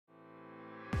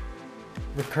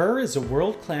Recur is a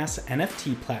world-class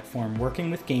NFT platform working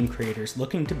with game creators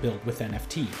looking to build with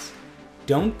NFTs.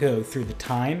 Don't go through the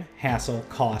time, hassle,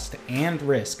 cost, and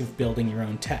risk of building your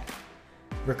own tech.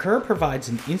 Recur provides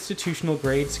an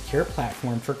institutional-grade secure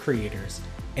platform for creators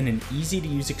and an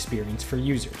easy-to-use experience for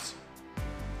users.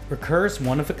 Recur's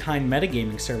one-of-a-kind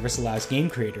metagaming service allows game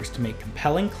creators to make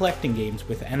compelling collecting games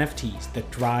with NFTs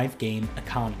that drive game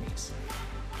economies.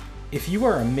 If you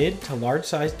are a mid to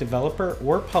large-sized developer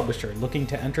or publisher looking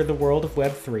to enter the world of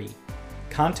Web3,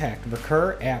 contact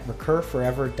Recur at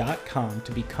recurforever.com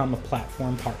to become a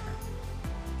platform partner.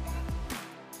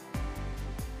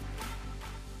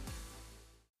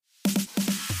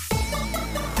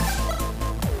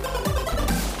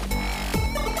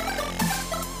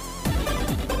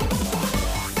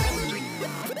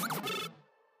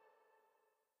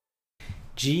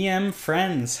 GM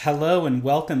friends, hello and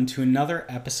welcome to another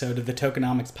episode of the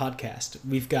Tokenomics Podcast.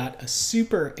 We've got a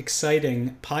super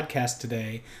exciting podcast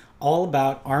today all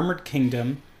about Armored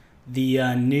Kingdom,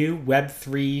 the new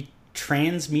Web3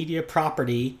 transmedia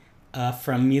property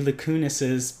from Mila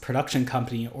Kunis's production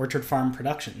company, Orchard Farm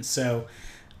Productions. So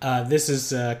this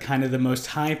is kind of the most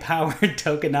high-powered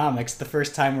tokenomics, the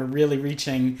first time we're really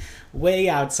reaching way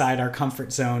outside our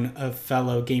comfort zone of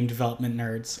fellow game development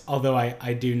nerds, although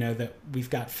I do know that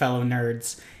we've got fellow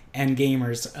nerds and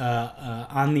gamers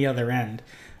on the other end.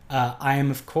 I am,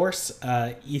 of course,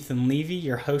 Ethan Levy,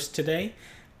 your host today.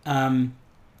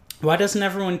 Why doesn't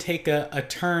everyone take a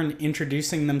turn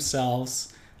introducing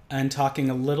themselves and talking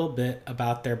a little bit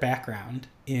about their background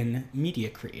in media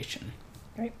creation?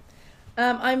 Great.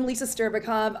 I'm Lisa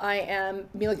Sterbakov. I am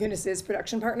Mila Kunis's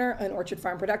production partner on Orchard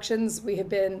Farm Productions. We have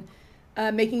been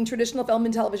making traditional film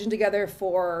and television together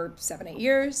for 7-8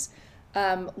 years.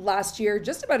 Last year,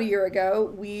 just about a year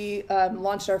ago, we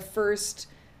launched our first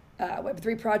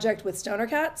Web3 project with Stoner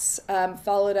Cats,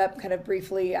 followed up kind of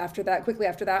quickly after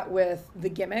that with The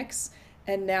Gimmicks,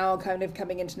 and now kind of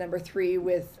coming into number 3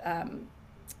 with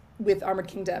Armored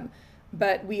Kingdom.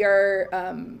 But we are,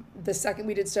 the second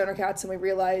we did Stoner Cats and we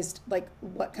realized like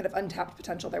what kind of untapped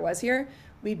potential there was here,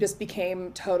 we just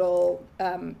became total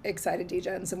excited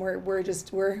degens, and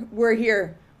we're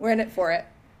here, we're in it for it.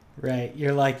 Right,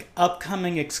 you're like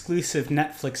upcoming exclusive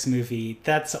Netflix movie.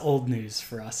 That's old news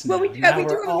for us now. Well, we do have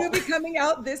a movie coming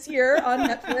out this year on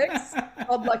Netflix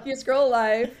called Luckiest Girl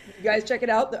Alive. You guys check it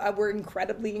out. We're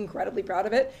incredibly proud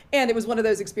of it, and it was one of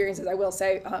those experiences, I will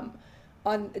say,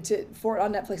 on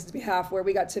Netflix's behalf, where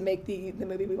we got to make the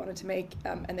movie we wanted to make,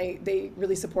 and they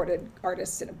really supported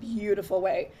artists in a beautiful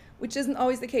way, which isn't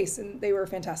always the case, and they were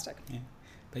fantastic. Yeah.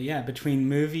 But yeah, between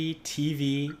movie,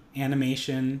 TV,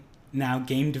 animation, now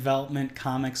game development,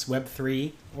 comics,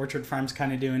 Web3, Orchard Farm's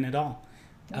kind of doing it all.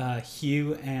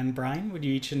 Hugh and Brian, would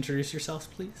you each introduce yourselves,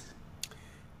 please?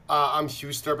 I'm Hugh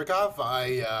Sterbakov.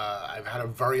 I've had a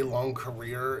very long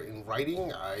career in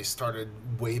writing. I started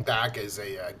way back as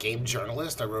a game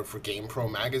journalist. I wrote for GamePro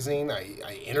magazine.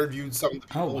 I interviewed some of the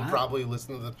people who probably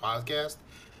listen to the podcast.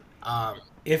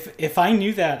 If I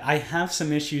knew that, I have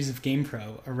some issues of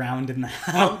GamePro around in the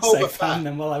house. I found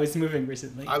them while I was moving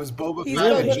recently. I was Boba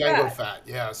Fett and Jango Fett.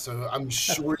 Yeah, so I'm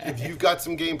sure if you've got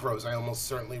some GamePros, I almost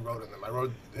certainly wrote in them. I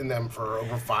wrote in them for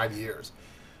over 5 years.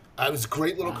 It was a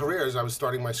great little career as I was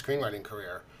starting my screenwriting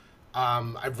career.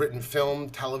 I've written film,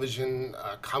 television,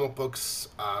 comic books,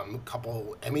 a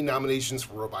couple Emmy nominations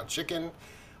for Robot Chicken.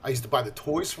 I used to buy the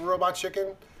toys for Robot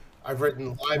Chicken. I've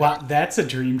written live. Wow, that's a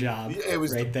dream job. It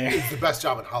was right there. It's the best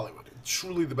job in Hollywood.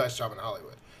 Truly the best job in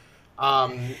Hollywood.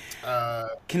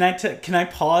 Can I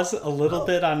pause a little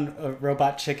bit on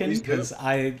Robot Chicken, because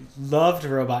I loved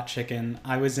Robot Chicken.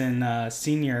 I was in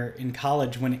senior in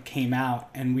college when it came out,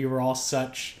 and we were all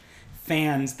such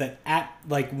fans that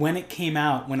when it came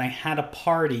out, when I had a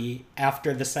party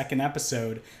after the second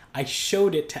episode, I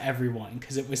showed it to everyone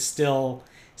because it was still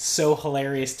so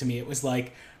hilarious to me. It was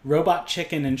like Robot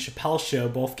Chicken and Chappelle's Show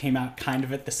both came out kind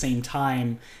of at the same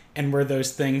time, and were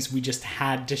those things we just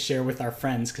had to share with our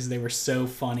friends because they were so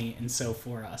funny and so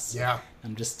for us. Yeah.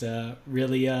 I'm just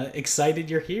really excited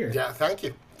you're here. Yeah, thank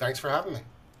you. Thanks for having me.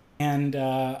 And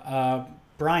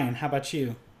Brian, how about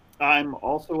you? I'm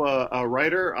also a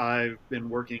writer. I've been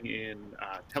working in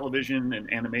television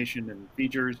and animation and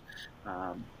features.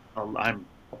 I'm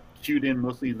cued in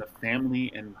mostly in the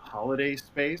family and holiday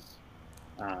space.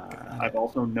 I've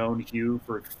also known Hugh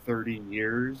for 30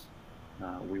 years.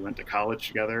 We went to college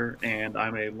together, and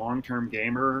I'm a long-term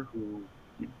gamer who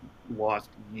lost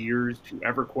years to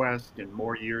EverQuest and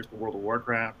more years to World of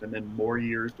Warcraft, and then more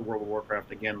years to World of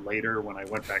Warcraft again later when I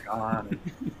went back on.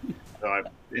 And so I've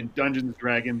been Dungeons &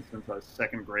 Dragons since I was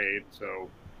second grade, so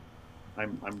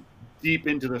I'm deep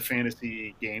into the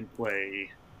fantasy gameplay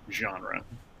genre.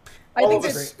 All of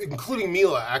us, including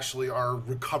Mila, actually are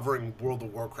recovering World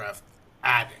of Warcraft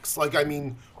addicts. Like, I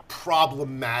mean,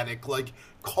 problematic. Like,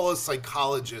 call us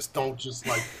psychologists. Don't just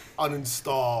like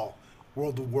uninstall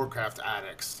World of Warcraft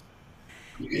addicts.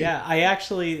 Yeah, I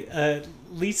actually,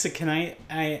 Lisa, can I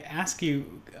ask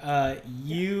you?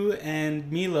 You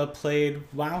and Mila played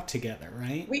WoW together,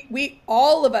 right? We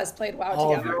all of us played WoW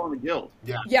All of together. We're on the guild.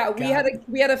 Yeah. Yeah,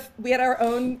 we had our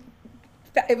own.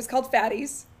 It was called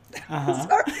Fatties.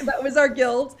 That was our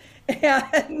guild,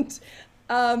 and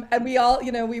we all,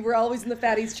 you know, we were always in the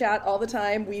Fatties chat all the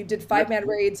time. We did 5-man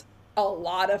raids, a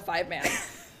lot of 5-man,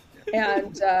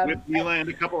 and with Mila and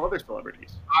a couple other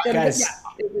celebrities. Guys, yeah,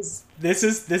 it was. This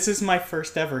is my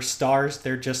first ever Stars,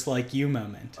 They're Just Like You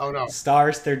moment. Oh no.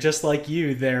 Stars, They're Just Like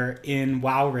You. They're in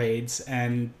WoW raids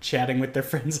and chatting with their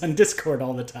friends on Discord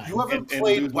all the time. You haven't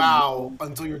played WoW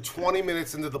until you're 20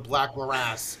 minutes into the Black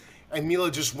Morass, and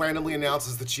Mila just randomly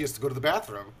announces that she has to go to the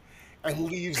bathroom, and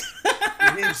leaves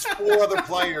 4 other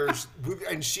players,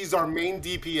 and she's our main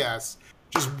DPS,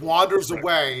 just wanders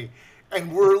away. And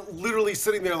we're literally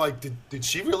sitting there like, did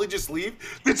she really just leave?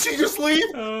 Did she just leave?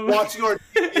 Watching our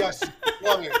DPS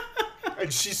plummet.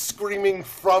 And she's screaming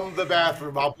from the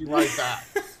bathroom, I'll be right back.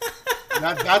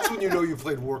 That's when you know you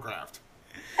played Warcraft.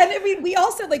 And I mean, we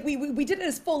also, like, we did it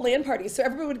as full LAN parties. So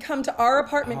everyone would come to our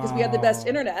apartment because we had the best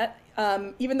internet.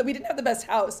 Even though we didn't have the best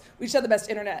house, we just had the best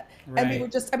internet. Right. And we were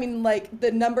just, I mean, like,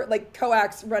 the number, like,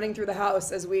 coax running through the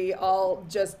house as we all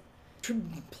just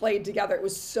played together. It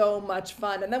was so much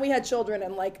fun. And then we had children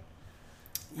and, like,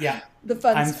 Yeah, the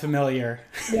fun I'm stuff. familiar.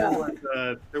 Yeah.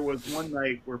 There was one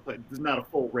night where this is not a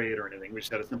full raid or anything. We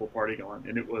just had a simple party going,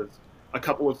 and it was a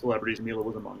couple of celebrities. Mila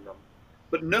was among them,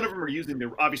 but none of them are using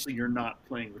their. Obviously, you're not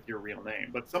playing with your real name.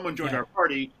 But someone joined our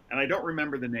party, and I don't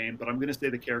remember the name, but I'm going to say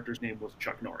the character's name was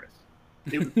Chuck Norris.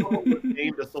 It was someone was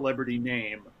named a celebrity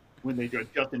name when they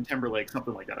did Justin Timberlake,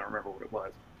 something like that. I don't remember what it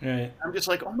was. Right. I'm just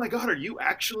like, oh my God, are you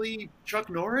actually Chuck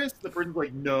Norris? The person's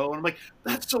like, no. And I'm like,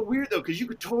 that's so weird though, because you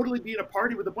could totally be in a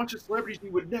party with a bunch of celebrities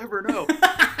you would never know.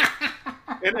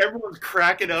 And everyone's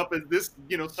cracking up as this,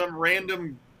 you know, some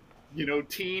random, you know,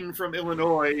 teen from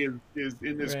Illinois is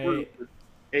in this group with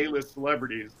A-list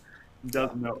celebrities and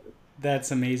doesn't know it.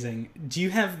 That's amazing. Do you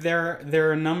have there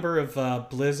are a number of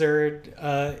Blizzard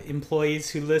employees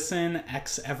who listen,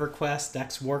 ex-EverQuest,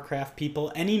 ex-Warcraft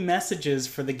people. Any messages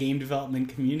for the game development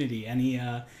community? Any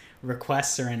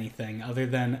requests or anything other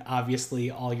than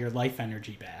obviously all your life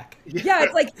energy back? Yeah,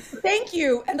 it's like, thank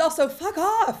you, and also fuck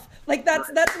off. Like that's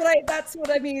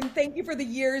what I mean. Thank you for the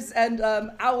years and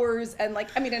hours and, like,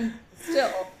 I mean, and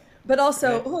still, but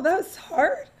also, oh, that was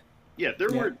hard. Yeah, there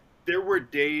were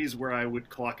days where I would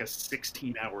clock a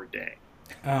 16-hour day.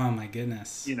 Oh my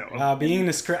goodness! You know, being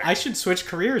I should switch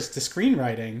careers to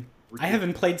screenwriting. I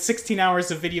haven't played 16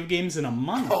 hours of video games in a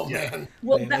month. Oh man!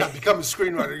 Well, you become a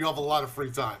screenwriter, you have a lot of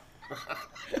free time.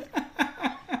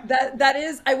 That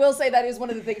is, I will say, that is one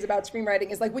of the things about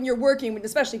screenwriting is, like, when you're working,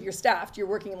 especially if you're staffed, you're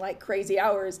working like crazy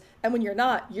hours, and when you're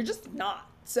not, you're just not.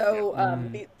 So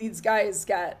these guys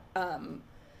get.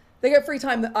 They get free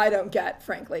time that I don't get,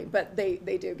 frankly, but they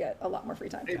do get a lot more free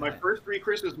time. Hey, my first 3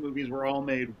 Christmas movies were all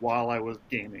made while I was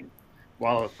gaming,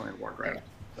 while I was playing Warcraft.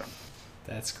 So.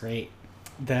 That's great.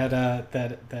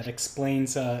 That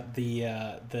explains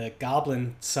the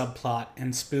goblin subplot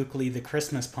and Spookly the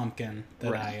Christmas pumpkin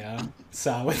that I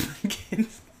saw with my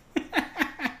kids.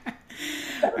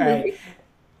 All right,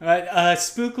 but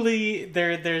Spookly,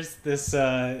 there's this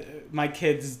my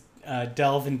kids.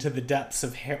 Delve into the depths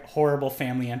of horrible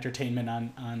family entertainment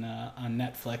on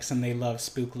Netflix, and they love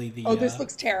Spookly. This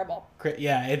looks terrible.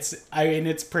 Yeah,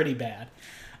 it's pretty bad.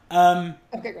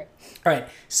 Okay, great. All right,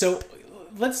 so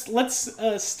let's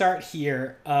start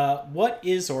here. What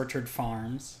is Orchard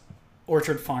Farm,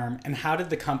 and how did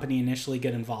the company initially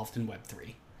get involved in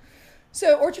Web3?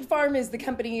 So Orchard Farm is the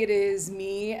company. It is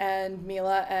me and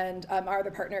Mila and our other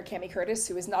partner, Cami Curtis,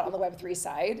 who is not on the Web3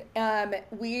 side.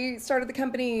 We started the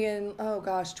company in,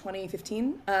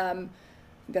 2015.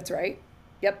 That's right.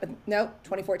 Yep. No,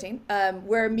 2014.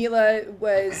 Where Mila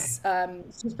was,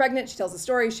 she was pregnant. She tells the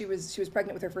story. She was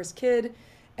pregnant with her first kid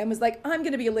and was like, I'm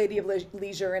going to be a lady of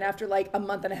leisure. And after like a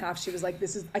month and a half, she was like,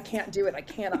 I can't do it.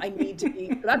 I need to be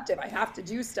productive. I have to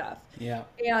do stuff. Yeah.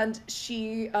 And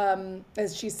she,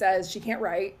 as she says, she can't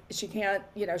write. She can't,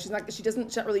 she's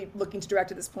not really looking to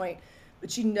direct at this point,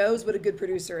 but she knows what a good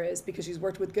producer is because she's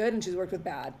worked with good and she's worked with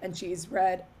bad. And she's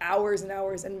read hours and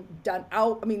hours and done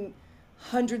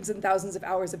hundreds and thousands of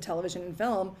hours of television and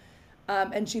film.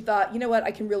 And she thought, you know what, I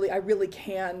really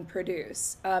can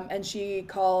produce. And she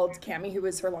called Cami, who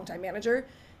was her longtime manager,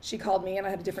 she called me and I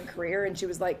had a different career, and she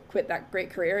was like, quit that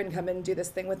great career and come and do this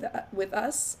thing with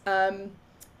us.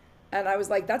 And I was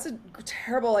like, that's a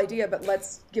terrible idea, but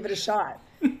let's give it a shot.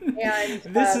 And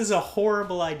this is a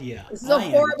horrible idea. This is a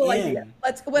horrible idea.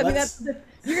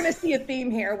 You're going to see a theme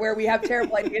here where we have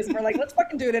terrible ideas and we're like, let's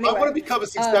fucking do it anyway. I want to become a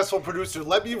successful producer.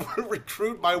 Let me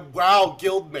recruit my WoW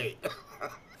guildmate.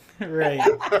 Right.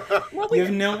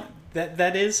 Well,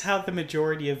 that is how the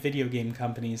majority of video game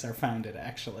companies are founded,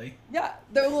 actually. Yeah,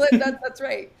 that's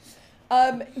right.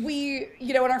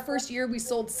 In our first year, we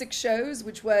sold 6 shows,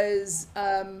 which was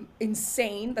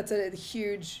insane. That's a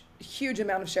huge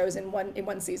amount of shows in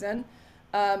one season,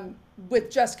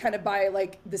 with just kind of by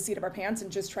like the seat of our pants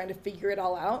and just trying to figure it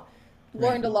all out.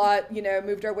 Learned a lot,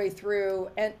 moved our way through,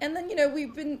 and then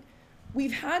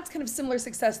we've had kind of similar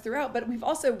success throughout, but we've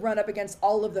also run up against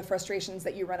all of the frustrations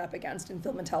that you run up against in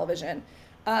film and television.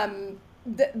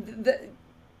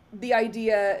 The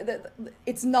idea that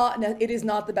it is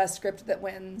not the best script that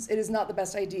wins. It is not the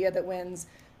best idea that wins.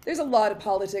 There's a lot of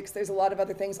politics. There's a lot of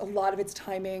other things. A lot of it's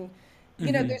timing.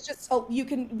 There's just we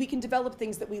can develop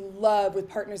things that we love with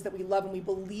partners that we love, and we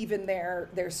believe in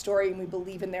their story and we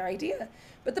believe in their idea.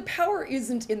 But the power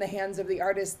isn't in the hands of the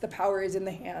artist. The power is in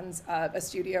the hands of a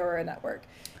studio or a network.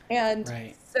 And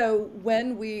so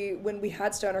when we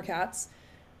had Stoner Cats,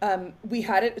 we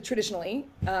had it traditionally.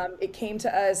 It came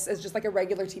to us as just like a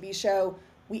regular TV show.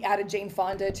 We added Jane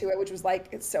Fonda to it, which was like,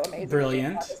 it's so amazing.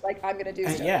 Brilliant. It's like, I'm going to do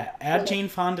stuff. Add Jane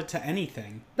Fonda to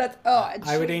anything.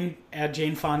 I would add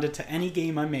Jane Fonda to any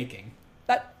game I'm making.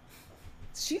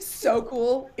 She's so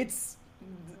cool. It's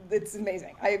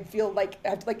amazing. I feel like I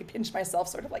have to like pinch myself,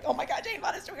 sort of like, oh my God, Jane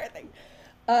Fonda's doing her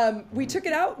thing. We took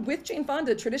it out with Jane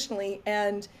Fonda traditionally,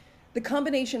 and the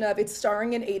combination of it's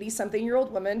starring an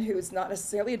 80-something-year-old woman who is not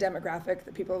necessarily a demographic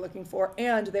that people are looking for,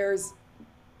 and there's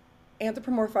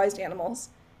anthropomorphized animals,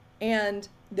 and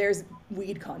there's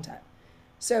weed content.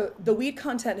 So the weed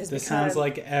content has This sounds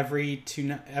like every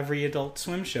Adult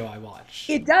Swim show I watch.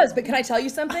 It does, but can I tell you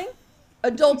something?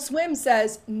 Adult Swim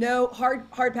says no,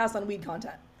 hard pass on weed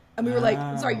content. And we were like,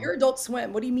 sorry, you're Adult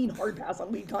Swim. What do you mean hard pass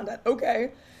on weed content?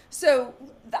 Okay. So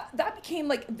that became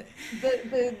like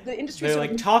the industry. They're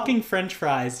like, talking French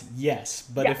fries, yes,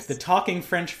 but if the talking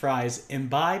French fries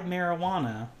imbibe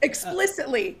marijuana,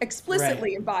 explicitly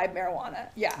imbibe marijuana,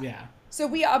 yeah. So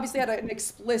we obviously had an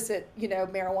explicit,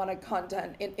 marijuana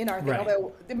content in our thing.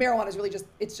 Although the marijuana is really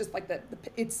it's just like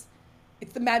it's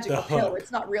the magical pill.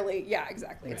 It's not really,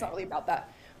 exactly. It's not really about that.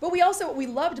 But what we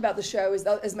loved about the show is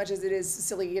that as much as it is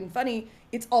silly and funny,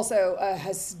 it's also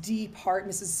has deep heart.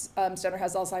 Mrs. Stoner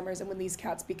has Alzheimer's, and when these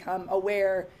cats become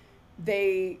aware,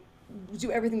 they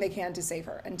do everything they can to save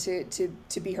her and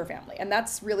to be her family. And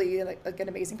that's really like an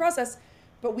amazing process.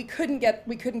 But we couldn't get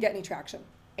any traction.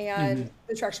 And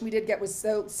the traction we did get was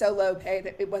so low pay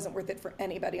that it wasn't worth it for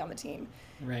anybody on the team.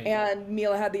 Right. And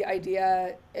Mila had the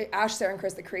idea, Ash, Sarah, and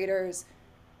Chris, the creators,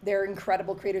 they're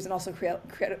incredible creators and also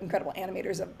incredible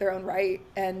animators of their own right.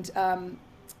 And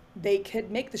they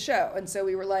could make the show. And so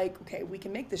we were like, okay, we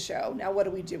can make the show. Now what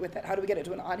do we do with it? How do we get it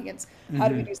to an audience? How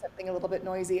do we do something a little bit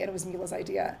noisy? And it was Mila's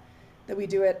idea that we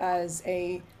do it as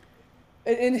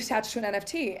attached to an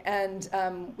NFT.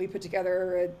 And we put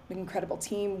together an incredible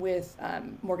team with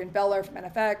Morgan Beller from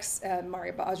NFX, and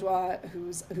Maria Bajwa,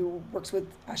 who works with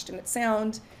Ashton at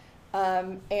Sound,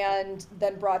 and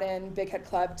then brought in Big Head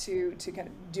Club to kind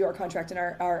of do our contract in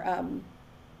our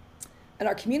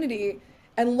community,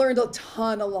 and learned a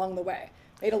ton along the way.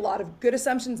 Made a lot of good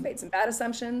assumptions, made some bad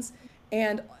assumptions,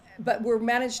 but we're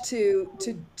managed to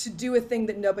do a thing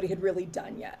that nobody had really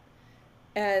done yet.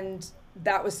 And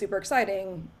that was super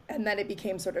exciting. And then it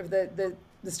became sort of the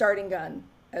starting gun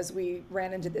as we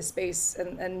ran into this space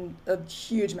and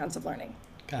huge amounts of learning.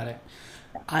 Got it.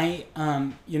 I,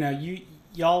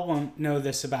 y'all won't know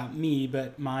this about me,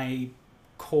 but my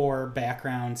core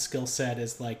background skill set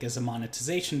is like as a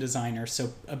monetization designer.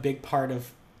 So a big part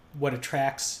of what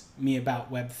attracts me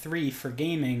about Web3 for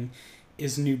gaming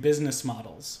is new business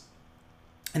models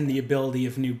and the ability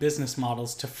of new business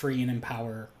models to free and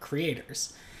empower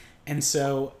creators. And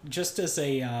so just as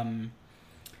a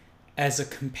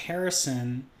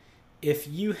comparison, if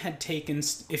you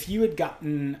had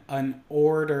gotten an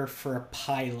order for a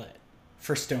pilot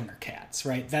for Stoner Cats,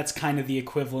 right? That's kind of the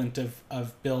equivalent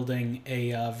of building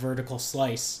a vertical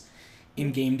slice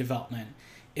in game development.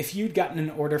 If you'd gotten an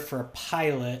order for a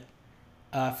pilot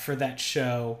for that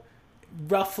show,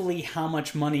 roughly how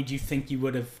much money do you think you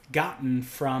would have gotten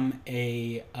from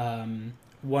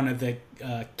one of the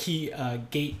key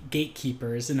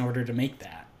gatekeepers in order to make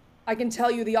that? I can tell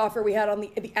you the offer we had on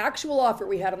the actual offer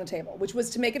we had on the table, which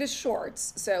was to make it as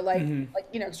shorts. So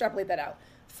extrapolate that out.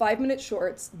 5-minute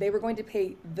shorts. They were going to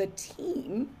pay the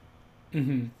team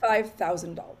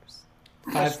 $5,000.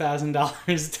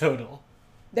 $5,000 total.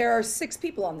 There are 6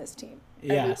 people on this team.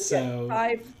 And Yeah, we would so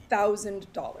get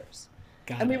 $5,000.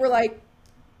 got And we it. were like,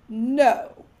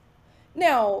 no.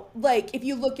 Now, like, if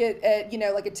you look at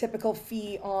like a typical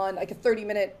fee on like a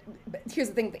 30-minute, here's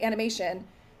the thing, the animation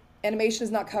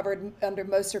is not covered under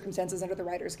most circumstances under the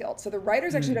Writers Guild. So the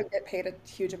writers actually don't get paid a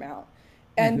huge amount.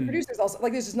 And producers also,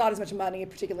 like, there's just not as much money,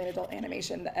 particularly in adult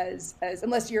animation, as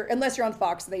unless you're on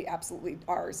Fox, they absolutely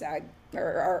are SAG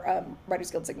or are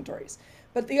Writers Guild signatories.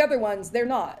 But the other ones, they're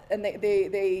not, and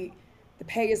the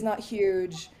pay is not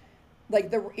huge. Like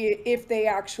if they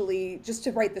actually just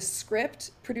to write the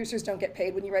script, producers don't get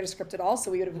paid when you write a script at all,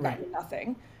 so we would have gotten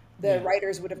nothing. The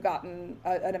writers would have gotten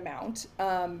an amount,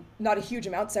 not a huge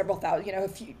amount, several thousand, a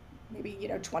few, maybe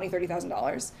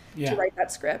 $20,000-$30,000 to write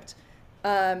that script.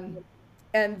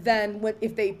 And then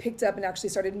if they picked up and actually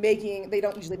started making, they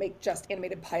don't usually make just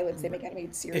animated pilots, they make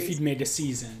animated series. If you'd made a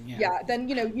season, then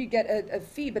you get a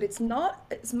fee, but it's not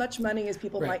as much money as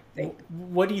people might think.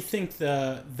 What do you think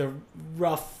the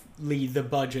roughly the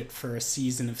budget for a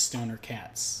season of Stoner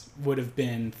Cats would have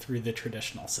been through the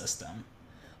traditional system?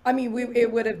 I mean,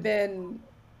 it would have been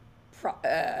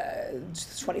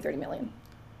 20-30 million.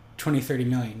 20-30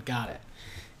 million, got it.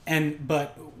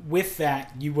 But with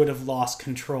that, you would have lost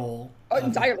control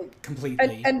entirely,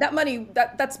 completely. And that money,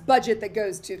 that's budget that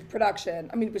goes to production.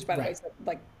 I mean, which by the way, is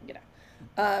like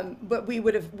but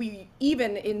we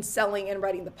even in selling and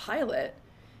writing the pilot,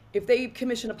 if they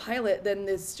commission a pilot, then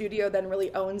the studio then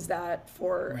really owns that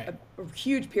for a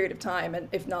huge period of time, and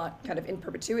if not kind of in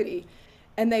perpetuity.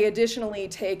 And they additionally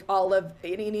take all of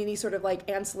any sort of like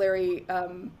ancillary.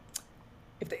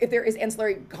 If there is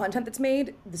ancillary content that's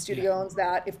made, the studio owns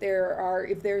that. If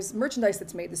there's merchandise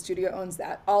that's made, the studio owns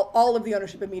that. All of the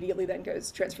ownership immediately then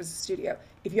transfers to the studio.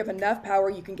 If you have enough power,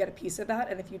 you can get a piece of that,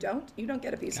 and if you don't, you don't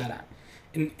get a piece of that.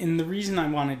 And the reason I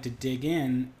wanted to dig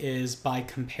in is by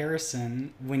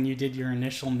comparison, when you did your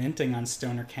initial minting on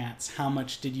Stoner Cats, how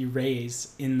much did you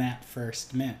raise in that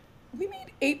first mint? We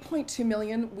made $8.2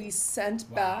 million. We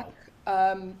sent back.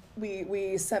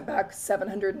 We sent back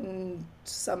 700 and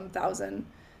some thousand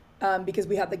because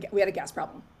we had a gas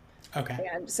problem. Okay.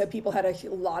 And so people had a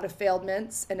lot of failed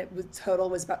mints, and total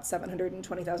was about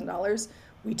 $720,000.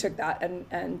 We took that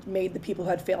and made the people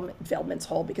who had failed mints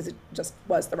whole because it just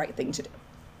was the right thing to do.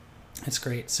 That's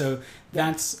great. So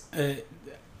that's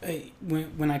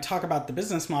when I talk about the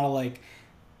business model, like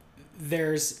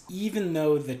there's, even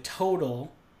though the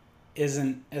total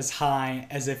isn't as high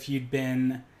as if you'd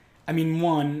been, I mean,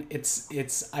 one,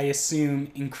 it's I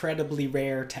assume incredibly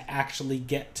rare to actually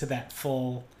get to that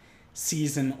full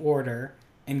season order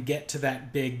and get to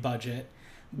that big budget.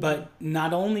 But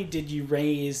not only did you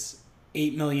raise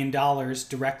 $8 million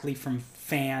directly from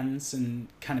fans and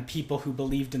kind of people who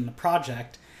believed in the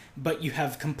project, but you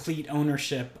have complete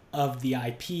ownership of the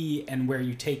IP and where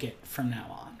you take it from now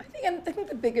on. I think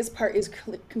the biggest part is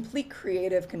complete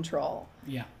creative control.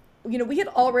 Yeah. We had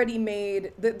already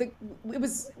made we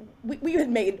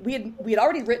had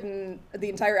already written the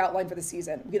entire outline for the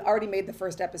season. We had already made the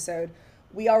first episode.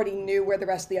 We already knew where the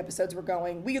rest of the episodes were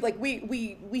going. We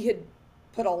had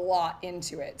put a lot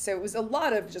into it. So it was a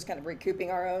lot of just kind of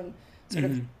recouping our own sort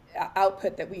of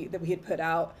output that we had put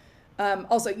out.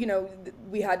 Also,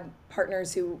 we had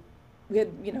partners we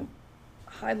had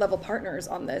high level partners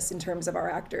on this in terms of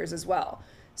our actors as well.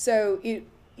 So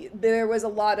there was a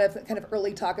lot of kind of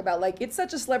early talk about like, it's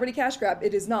such a celebrity cash grab.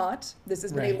 It is not. This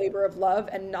has been a labor of love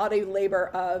and not a labor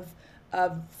of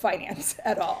finance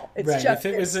at all. It's just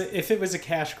if it was a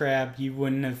cash grab, you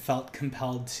wouldn't have felt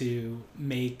compelled to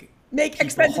make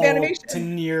expensive animation to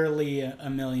nearly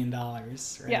 $1 million, right?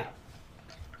 Yeah.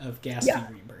 Of gas fee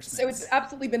reimbursement. So it's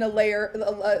absolutely been a labor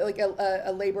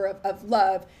of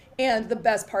love. And the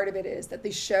best part of it is that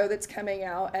the show that's coming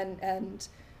out, and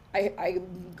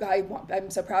I'm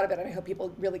so proud of it, and I hope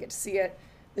people really get to see it.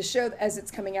 The show as it's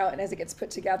coming out and as it gets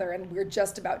put together, and we're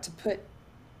just about to put.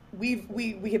 We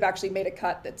have actually made a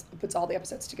cut that puts all the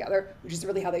episodes together, which is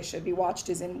really how they should be watched,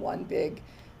 is in one big,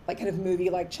 like kind of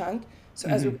movie-like chunk. So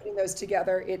as we're putting those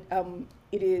together, it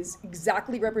is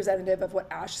exactly representative of what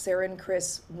Ash, Sarah, and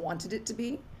Chris wanted it to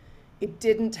be. It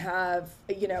didn't have,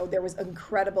 there was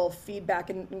incredible feedback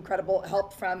and incredible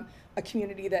help from a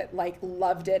community that like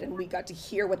loved it, and we got to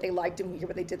hear what they liked and we hear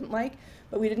what they didn't like,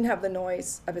 but we didn't have the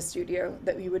noise of a studio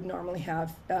that we would normally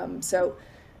have. So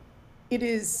it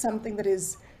is something that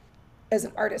is, as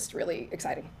an artist, really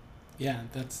exciting. Yeah,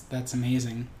 that's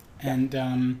amazing.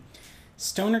 And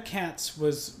Stoner Cats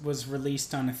was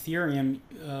released on Ethereum.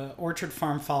 Orchard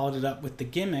Farm followed it up with the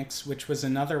Gimmicks, which was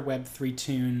another Web3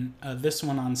 tune, this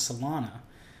one on Solana.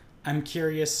 I'm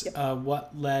curious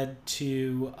what led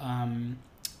to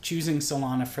choosing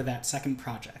Solana for that second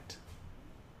project.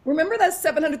 Remember that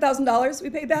 $700,000 we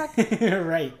paid back?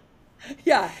 Right.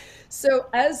 Yeah. So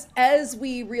as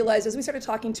we realized, as we started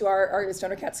talking to our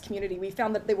Stoner Cats community, we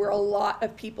found that there were a lot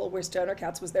of people where Stoner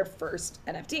Cats was their first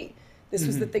NFT. This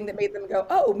was the thing that made them go,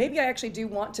 oh, maybe I actually do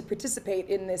want to participate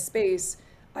in this space.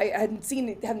 I hadn't seen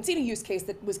a use case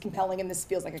that was compelling, and this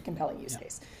feels like a compelling use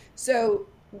case. So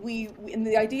we in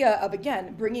the idea of,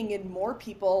 again, bringing in more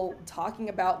people, talking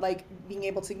about like being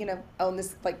able to, own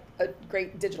this like a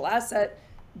great digital asset,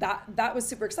 that was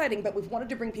super exciting. But we wanted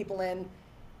to bring people in.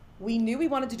 We knew we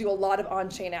wanted to do a lot of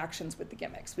on-chain actions with the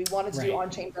Gimmicks. We wanted to do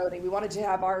on-chain voting. We wanted to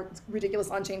have our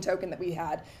ridiculous on-chain token that we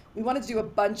had. We wanted to do a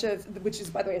bunch of, which is,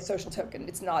 by the way, a social token.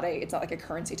 It's not like a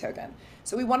currency token.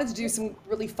 So we wanted to do some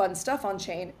really fun stuff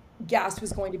on-chain. Gas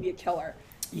was going to be a killer.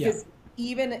 Because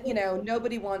even,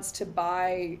 nobody wants to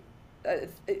buy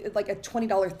like a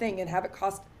 $20 thing and have it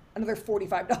cost another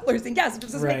 $45 in gas. It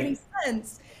just doesn't make any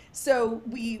sense. So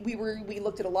we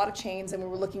looked at a lot of chains, and we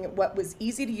were looking at what was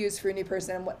easy to use for a new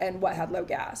person and what had low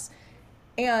gas.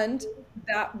 And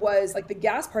that was like the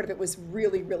gas part of it was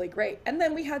really, really great. And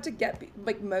then we had to get,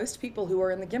 like most people who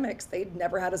are in the Gimmicks, they'd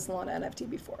never had a Solana NFT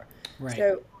before. Right.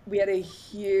 So we had a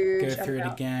huge go through it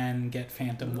again, get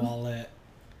Phantom Wallet.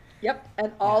 Yep.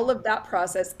 And all of that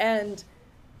process. And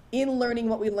in learning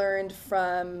what we learned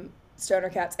from Stoner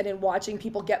Cats and in watching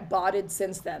people get botted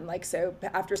since then, like, so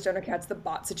after Stoner Cats, the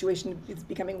bot situation is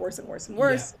becoming worse and worse and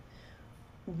worse.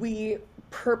 We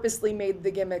purposely made the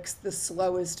Gimmicks the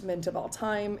slowest mint of all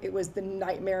time. It was the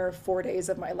nightmare of 4 days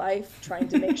of my life, trying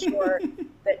to make sure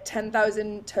that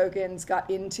 10,000 tokens got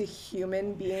into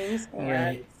human beings'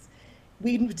 hands.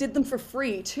 We did them for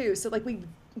free too. So like we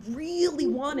really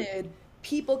wanted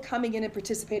people coming in and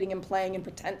participating and playing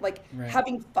and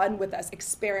having fun with us,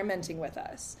 experimenting with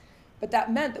us. But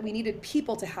that meant that we needed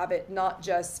people to have it, not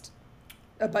just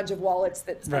a bunch of wallets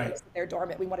that they're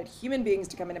dormant. We wanted human beings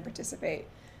to come in and participate.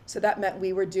 So that meant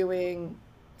we were doing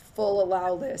full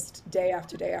allow list day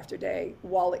after day after day,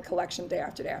 wallet collection day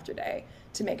after day after day,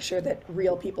 to make sure that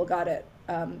real people got it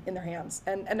in their hands.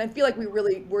 And I feel like we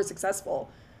really were successful.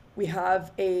 We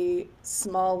have a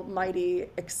small, mighty,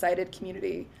 excited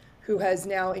community who has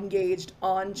now engaged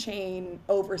on-chain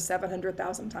over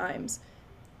 700,000 times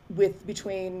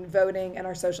between voting and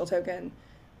our social token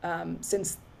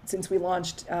since we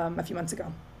launched a few months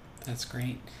ago. That's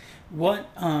great. What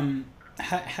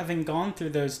having gone through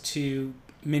those two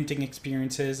minting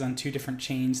experiences on two different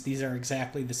chains, these are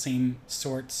exactly the same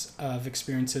sorts of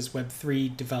experiences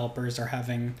Web3 developers are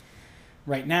having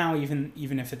right now,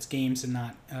 even if it's games and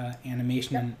not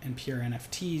animation and pure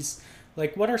NFTs.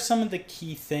 Like, what are some of the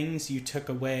key things you took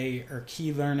away or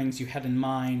key learnings you had in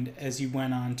mind as you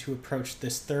went on to approach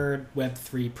this third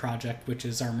Web3 project, which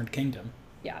is Armored Kingdom?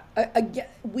 Yeah, again,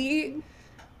 we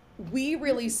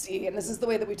really see, and this is the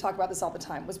way that we talk about this all the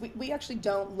time, was we actually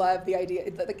don't love the idea,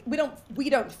 like we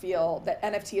don't feel that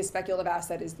NFT as speculative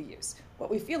asset is the use. What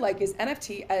we feel like is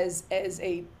NFT as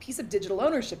a piece of digital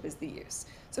ownership is the use.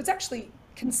 So it's actually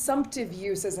consumptive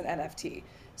use as an NFT.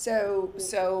 So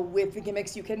with the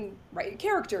Gimmicks, you can write a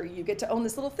character, you get to own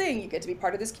this little thing, you get to be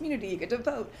part of this community, you get to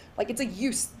vote. Like, it's a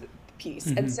use piece.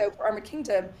 Mm-hmm. And so for Armored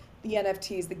Kingdom, the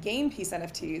NFTs, the game piece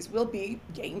NFTs, will be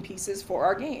game pieces for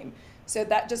our game. So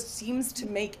that just seems to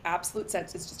make absolute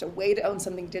sense. It's just a way to own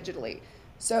something digitally.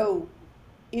 So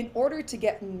in order to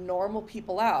get normal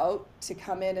people out to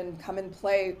come and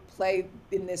play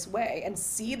in this way and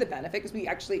see the benefit, because we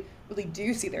actually really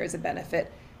do see there is a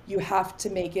benefit, you have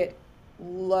to make it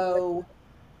low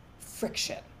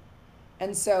friction.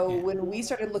 And so when we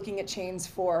started looking at chains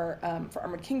for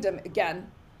Armored Kingdom, again,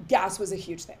 gas was a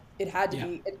huge thing. It had to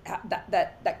be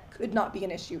that could not be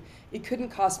an issue. It couldn't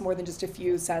cost more than just a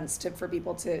few cents for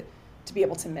people to be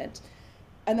able to mint.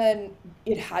 And then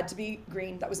it had to be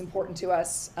green. That was important to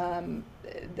us.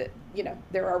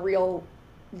 There are real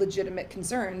legitimate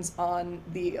concerns on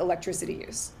the electricity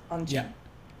use on chain.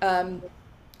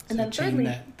 And so then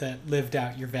thirdly, that lived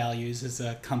out your values as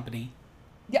a company.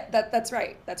 Yeah, that's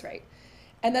right.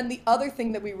 And then the other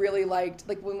thing that we really liked,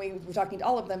 like when we were talking to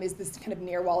all of them, is this kind of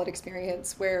near wallet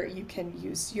experience where you can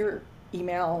use your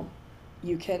email.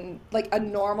 You can, like, a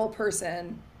normal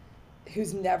person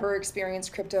who's never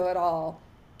experienced crypto at all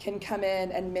can come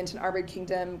in and mint an Armored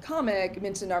Kingdom comic, and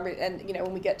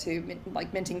when we get to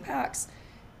minting packs,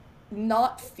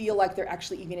 not feel like they're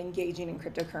actually even engaging in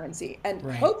cryptocurrency. And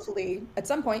hopefully at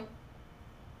some point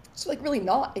to like really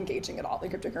not engaging at all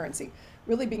in cryptocurrency,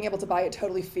 really being able to buy it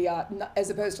totally fiat, as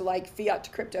opposed to like fiat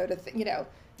to crypto to,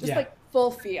 just like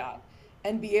full fiat,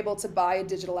 and be able to buy a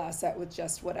digital asset with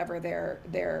just whatever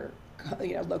their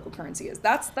local currency is.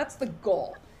 That's the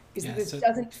goal. Is that this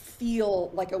doesn't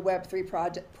feel like a Web3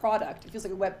 product. It feels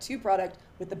like a Web2 product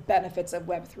with the benefits of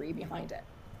Web3 behind it.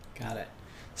 Got it.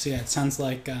 So yeah, it sounds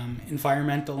like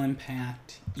environmental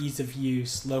impact, ease of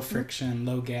use, low friction,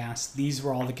 low gas. These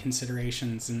were all the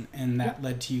considerations, and that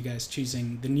led to you guys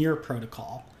choosing the Near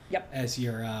protocol as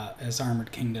your as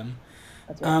Armored Kingdom.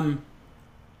 That's right.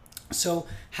 So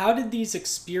how did these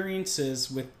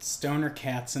experiences with Stoner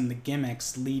Cats and the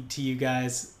gimmicks lead to you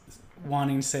guys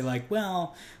wanting to say like,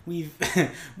 well, we've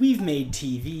made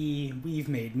TV, we've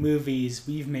made movies,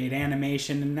 we've made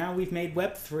animation, and now we've made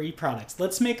Web3 products.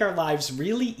 Let's make our lives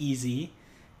really easy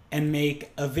and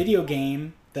make a video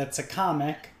game that's a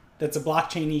comic, that's a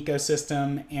blockchain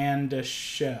ecosystem, and a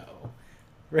show.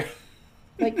 Right?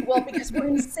 Like, well, because we're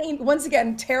insane. Once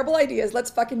again, terrible ideas. Let's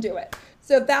fucking do it.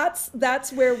 So that's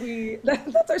where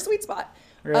that's our sweet spot.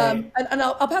 Right. And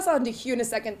I'll pass on to Hugh in a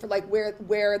second for like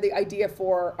where the idea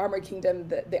for Armored Kingdom,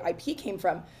 the IP came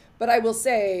from. But I will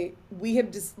say we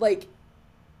have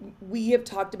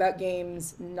talked about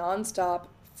games nonstop,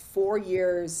 4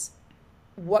 years.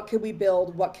 What could we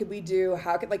build? What could we do?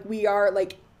 How could we are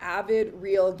like avid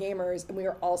real gamers, and we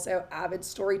are also avid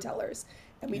storytellers.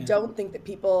 And we don't think that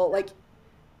people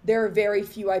there are very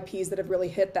few IPs that have really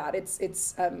hit that.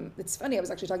 It's funny. I was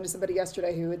actually talking to somebody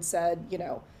yesterday who had said,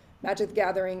 Magic the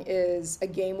Gathering is a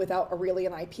game without really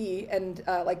an IP, and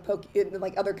like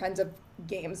other kinds of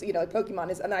games, like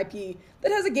Pokemon is an IP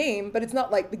that has a game, but it's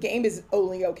not like the game is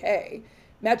only okay.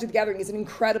 Magic the Gathering is an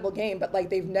incredible game, but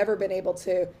like they've never been able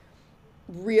to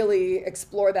really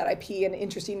explore that IP in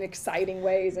interesting and exciting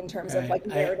ways in terms of like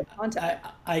narrative content.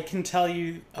 I can tell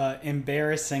you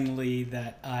embarrassingly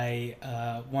that I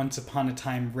once upon a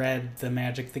time read the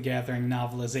Magic the Gathering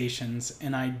novelizations,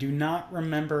 and I do not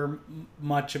remember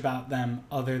much about them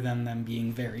other than them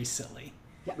being very silly.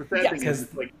 Yeah. The sad thing is,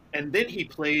 and then he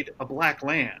played a black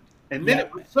land, and then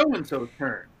it was so-and-so's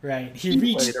turn. Right. He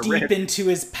reached deep into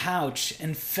his pouch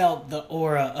and felt the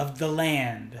aura of the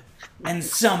land and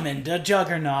summoned a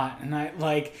juggernaut. And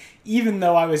I, even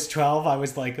though I was 12, I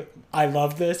was like, I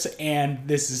love this and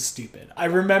this is stupid. I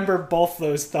remember both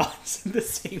those thoughts at the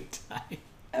same time.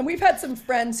 And we've had some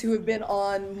friends who have been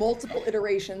on multiple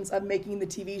iterations of making the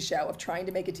TV show, of trying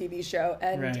to make a TV show.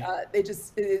 And it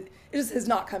just has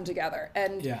not come together.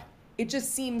 And it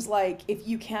just seems like if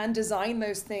you can design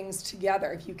those things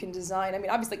together, if you can design,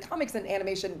 obviously comics and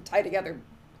animation tie together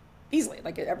easily.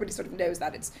 Like everybody sort of knows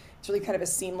that it's really kind of a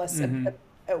seamless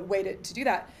a way to do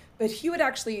that. But Hugh had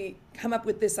actually come up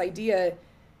with this idea,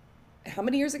 how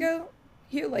many years ago?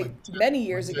 Hugh, many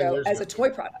years ago as a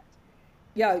toy product.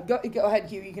 Yeah, go ahead,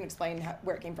 Hugh. You can explain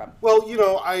where it came from. Well,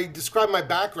 I described my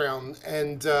background,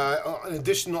 and in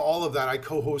addition to all of that, I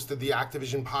co-hosted the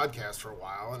Activision podcast for a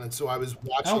while, and so I was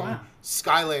watching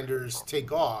Skylanders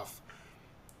take off.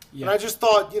 Yeah. And I just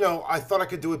thought, I thought I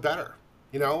could do it better.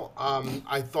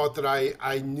 I thought that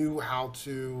I knew how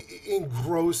to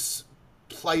engross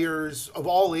players of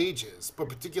all ages, but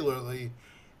particularly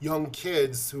young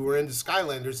kids who were into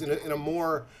Skylanders in a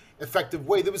more effective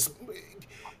way. That was,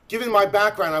 given my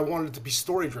background, I wanted it to be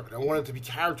story-driven. I wanted it to be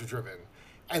character-driven.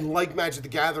 And like Magic the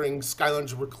Gathering,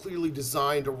 Skylanders were clearly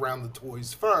designed around the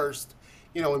toys first,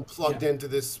 and plugged into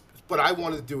this. But I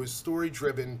wanted to do a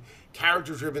story-driven,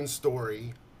 character-driven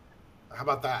story. How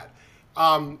about that?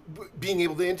 Being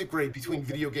able to integrate between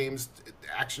video games,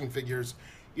 action figures,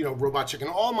 Robot Chicken,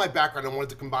 all my background, I wanted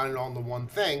to combine it all into one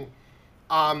thing.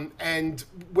 And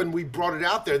when we brought it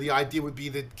out there, the idea would be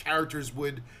that characters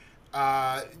would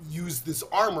use this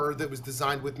armor that was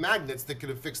designed with magnets that could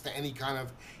affix to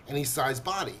any size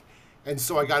body. And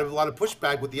so I got a lot of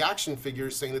pushback with the action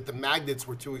figures saying that the magnets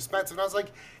were too expensive. And I was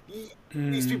like,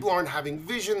 these people aren't having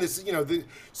vision.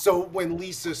 So when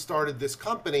Lisa started this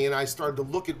company and I started to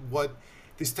look at what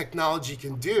this technology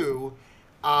can do,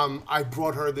 I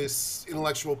brought her this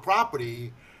intellectual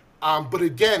property. But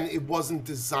again, it wasn't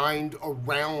designed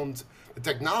around the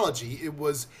technology. It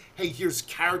was, hey, here's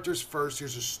characters first,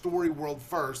 here's a story world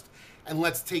first, and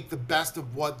let's take the best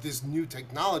of what this new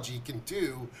technology can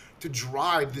do to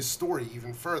drive this story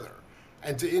even further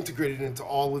and to integrate it into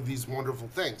all of these wonderful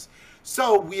things.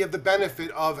 So we have the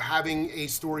benefit of having a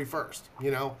story first,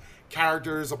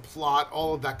 characters, a plot,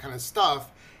 all of that kind of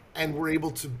stuff, and we're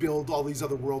able to build all these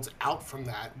other worlds out from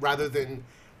that rather than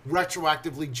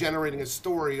retroactively generating a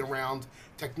story around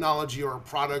technology or a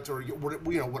product or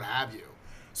what have you.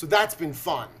 So that's been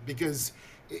fun because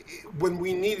when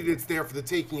we need it, it's there for the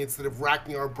taking, instead of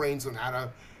racking our brains on how to,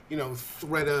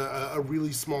 thread a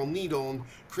really small needle and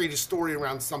create a story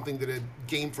around something that a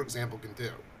game, for example, can do.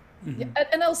 Yeah,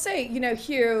 and I'll say,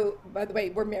 Hugh, by the way,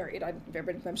 we're married. I'm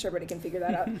sure everybody can figure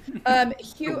that out.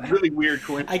 Hugh, really weird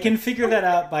coincidence. I can figure that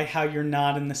out by how you're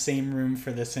not in the same room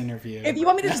for this interview. If you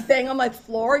want me to just bang on my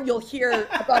floor, you'll hear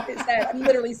above his head. I'm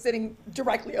literally sitting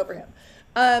directly over him.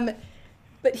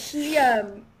 But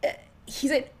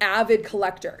he's an avid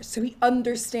collector, so he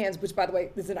understands, which, by the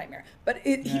way, is a nightmare, but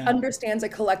he understands a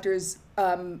collector's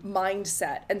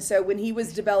mindset. And so when he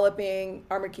was developing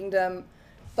Armored Kingdom,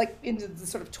 like into the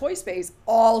sort of toy space,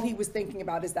 all he was thinking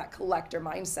about is that collector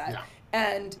mindset. Yeah.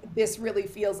 And this really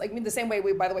feels like, the same way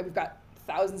by the way, we've got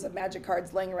thousands of Magic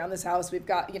cards laying around this house. We've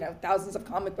got, thousands of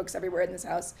comic books everywhere in this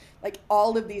house. Like,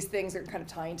 all of these things are kind of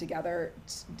tying together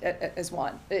as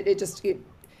one.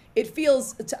 It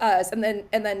feels to us, and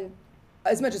then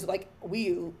as much as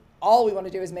all we want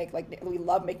to do is we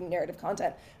love making narrative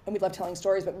content and we love telling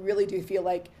stories, but we really do feel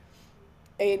like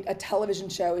a television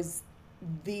show is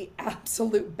the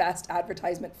absolute best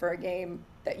advertisement for a game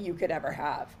that you could ever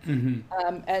have. And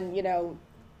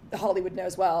Hollywood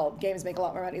knows well, games make a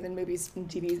lot more money than movies and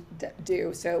TV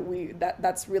do. So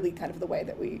that's really kind of the way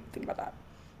that we think about that.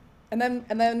 And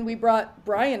then we brought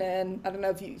Brian in. I don't know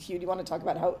if Hugh, do you want to talk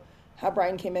about how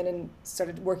Brian came in and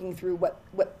started working through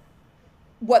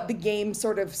what the game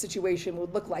sort of situation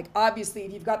would look like? Obviously,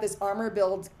 if you've got this armor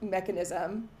build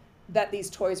mechanism that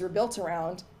these toys were built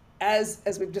around, as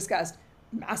we've discussed,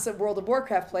 massive World of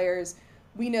Warcraft players,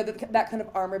 we know that kind of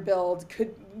armor build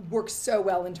could work so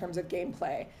well in terms of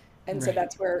gameplay. And so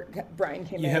that's where Brian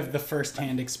came in. You have the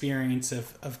first-hand experience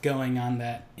of going on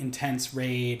that intense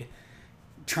raid,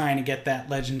 trying to get that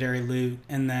legendary loot,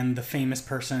 and then the famous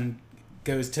person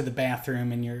goes to the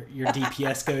bathroom and your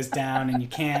DPS goes down and you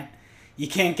can't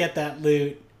get that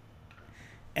loot,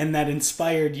 and that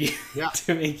inspired you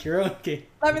to make your own game.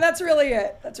 That's really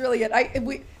it.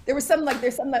 There's some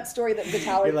that story that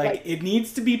Vitaly, you're like, it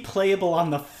needs to be playable on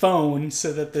the phone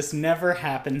so that this never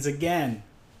happens again.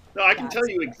 No, I can tell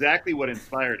you exactly what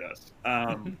inspired us.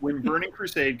 When Burning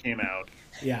Crusade came out,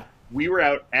 we were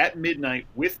out at midnight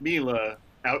with Mila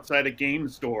outside a game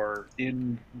store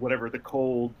in the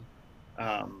cold,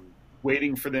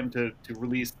 waiting for them to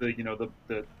release the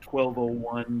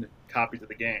 1201 copies of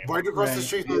the game. Right across the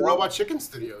street from the Robot Chicken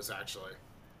Studios, actually.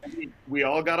 We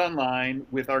all got online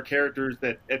with our characters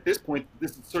that, at this point,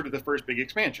 this is sort of the first big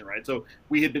expansion, right? So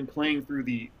we had been playing through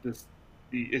the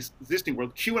existing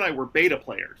world. Q and I were beta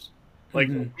players.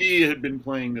 We had been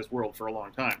playing this world for a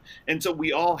long time. And so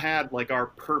we all had our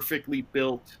perfectly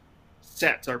built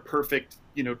sets, our perfect,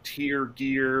 tier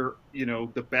gear,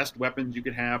 the best weapons you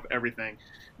could have, everything.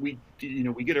 We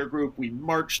get our group, we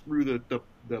march through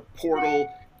the portal,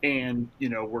 and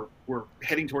we're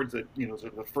heading towards the sort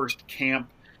of the first camp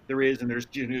there is, and there's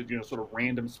sort of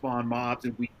random spawn mobs,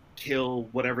 and we kill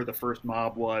whatever the first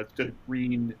mob was, the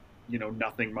green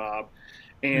nothing mob,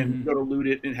 and go to loot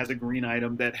it, and it has a green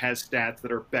item that has stats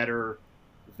that are better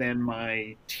than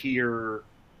my tier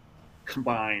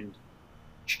combined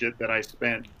shit that I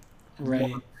spent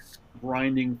months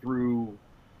grinding through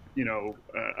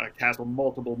a castle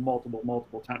multiple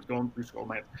times, going through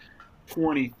Skullmines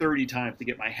 20, 30 times to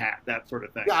get my hat, that sort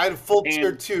of thing. Yeah, I had a full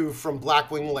tier 2 from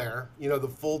Blackwing Lair. The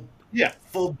full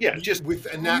just with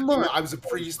anathema. I was a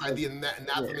priest. I had the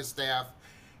anathema staff,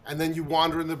 and then you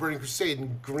wander in the Burning Crusade,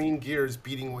 and green gear is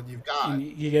beating what you've got. And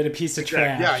you get a piece of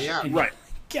trash. Yeah, right.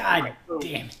 God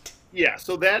damn it. Yeah,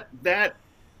 so that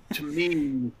to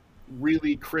me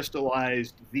really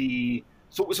crystallized the.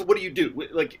 So what do you do?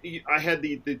 I had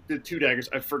the 2 daggers.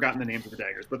 I've forgotten the names of the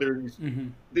daggers, but they're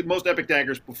the most epic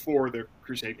daggers before the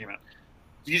Crusade came out.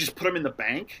 So you just put them in the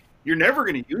bank. You're never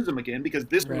going to use them again because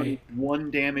this one is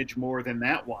 1 damage more than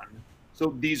that one.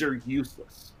 So these are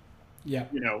useless. Yeah.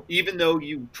 Even though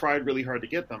you tried really hard to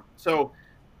get them. So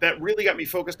that really got me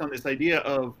focused on this idea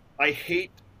of, I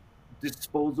hate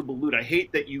disposable loot. I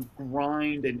hate that you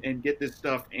grind and get this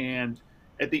stuff, and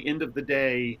at the end of the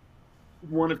day,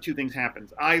 one of 2 things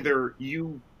happens. Either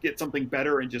you get something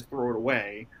better and just throw it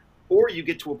away, or you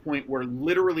get to a point where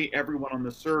literally everyone on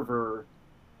the server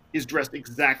is dressed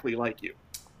exactly like you.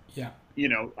 Yeah.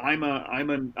 I'm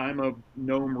a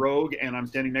gnome rogue, and I'm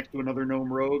standing next to another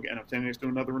gnome rogue, and I'm standing next to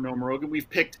another gnome rogue, and we've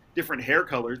picked different hair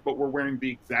colors, but we're wearing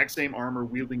the exact same armor,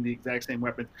 wielding the exact same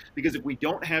weapons. Because if we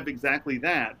don't have exactly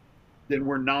that, then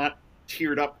we're not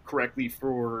tiered up correctly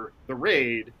for the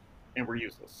raid, and we're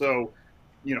useless. So,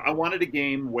 I wanted a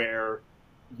game where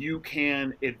you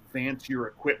can advance your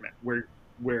equipment, where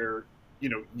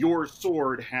your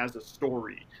sword has a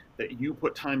story, that you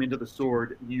put time into the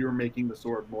sword, you're making the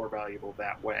sword more valuable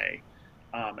that way.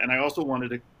 And I also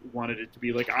wanted it to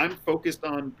be like, I'm focused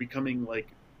on becoming like,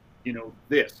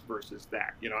 this versus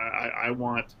that. I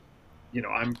want,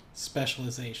 I'm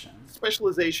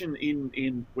specialization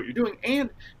in what you're doing. And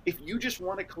if you just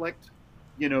want to collect,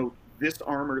 this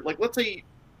armor, like let's say,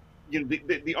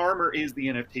 the armor is the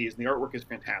NFTs and the artwork is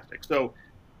fantastic. So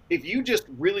if you just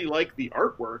really like the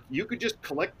artwork, you could just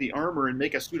collect the armor and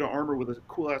make a pseudo armor with a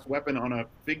cool ass weapon on a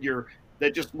figure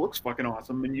that just looks fucking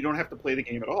awesome, and you don't have to play the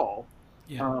game at all.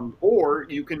 Yeah. Or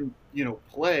you can,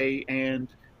 play and,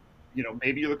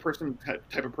 maybe you're the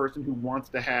type of person who wants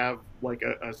to have like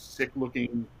a sick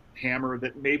looking hammer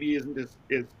that maybe isn't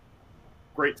as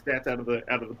great stats out of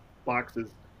the box as,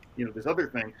 this other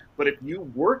thing. But if you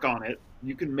work on it,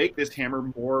 you can make this hammer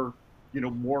more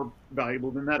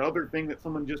valuable than that other thing that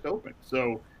someone just opened.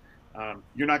 So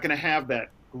you're not going to have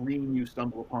that green you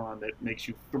stumble upon that makes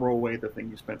you throw away the thing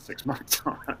you spent 6 months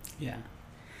on. Yeah.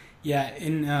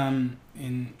 When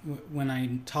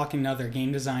I'm talking to other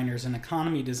game designers and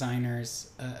economy designers,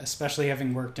 especially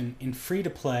having worked in free to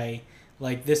play,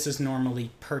 like this is normally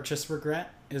purchase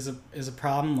regret is a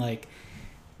problem. Like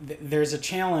there's a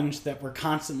challenge that we're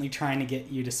constantly trying to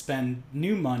get you to spend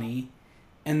new money,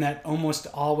 and that almost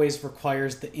always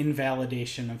requires the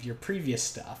invalidation of your previous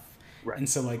stuff. Right. And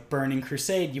so like Burning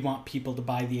Crusade, you want people to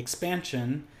buy the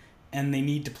expansion, and they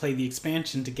need to play the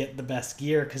expansion to get the best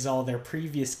gear because all their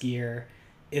previous gear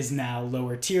is now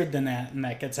lower tiered than that, and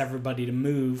that gets everybody to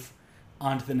move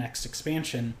onto the next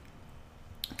expansion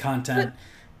content.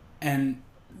 And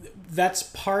that's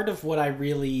part of what I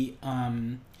really...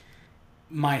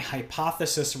 my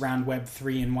hypothesis around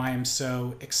Web3 and why I'm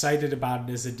so excited about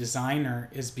it as a designer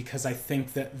is because I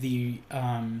think that the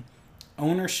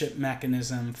ownership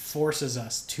mechanism forces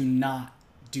us to not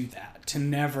do that, to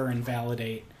never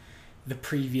invalidate the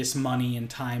previous money and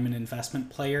time and investment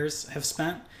players have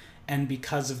spent. And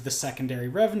because of the secondary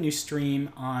revenue stream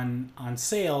on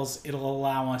sales, it'll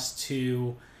allow us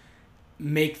to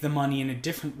make the money in a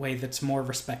different way that's more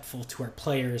respectful to our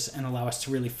players and allow us to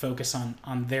really focus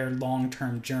on their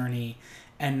long-term journey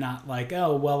and not like,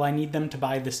 oh, well, I need them to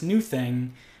buy this new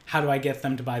thing. How do I get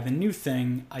them to buy the new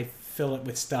thing? I fill it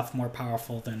with stuff more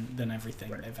powerful than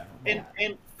everything they've ever bought.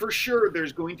 And for sure,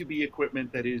 there's going to be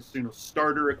equipment that is,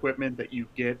 starter equipment that you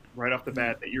get right off the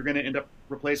bat that you're going to end up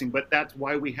replacing. But that's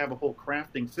why we have a whole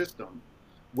crafting system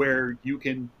where you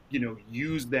can,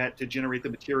 use that to generate the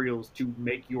materials to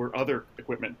make your other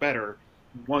equipment better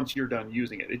once you're done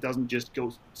using it. It doesn't just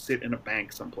go sit in a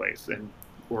bank someplace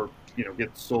or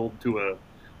get sold to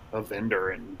a vendor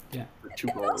and for $2.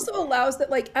 It also allows that,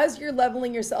 like, as you're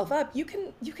leveling yourself up, you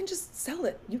can just sell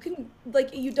it. You can,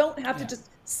 like, you don't have to just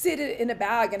sit it in a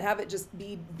bag and have it just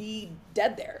be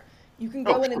dead there. You can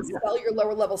go in and sell your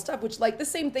lower level stuff, which, like, the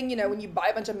same thing, when you buy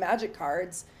a bunch of Magic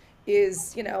cards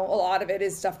is, a lot of it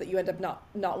is stuff that you end up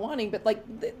not wanting. But, like,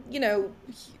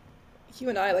 Hugh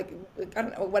and I, like, I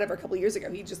don't know, whatever, a couple of years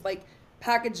ago, he just, like,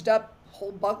 packaged up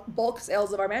whole bulk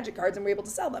sales of our Magic cards and we're able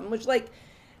to sell them, which, like,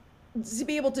 to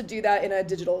be able to do that in a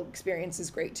digital experience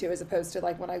is great too, as opposed to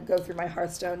like when I go through my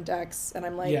Hearthstone decks and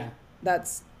I'm like,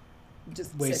 that's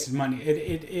just wasted money.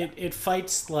 It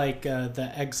fights like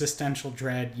the existential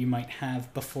dread you might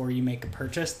have before you make a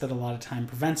purchase that a lot of time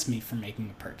prevents me from making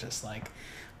a purchase. Like,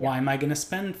 why am I going to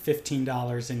spend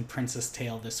 $15 in Princess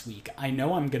Tale this week? I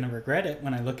know I'm going to regret it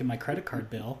when I look at my credit card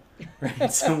bill,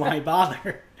 right? So why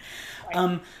bother?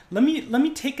 Let me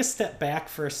take a step back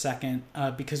for a second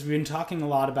because we've been talking a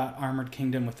lot about Armored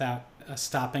Kingdom without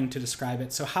stopping to describe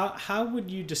it. So how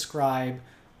would you describe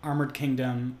Armored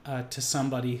Kingdom to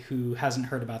somebody who hasn't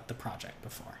heard about the project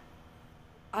before?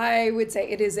 I would say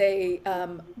it is a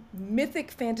mythic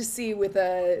fantasy with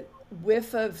a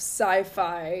whiff of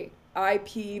sci-fi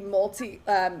IP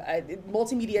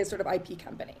multimedia sort of IP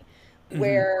company,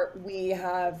 where we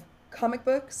have comic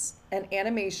books and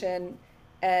animation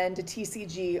and a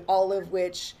TCG, all of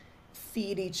which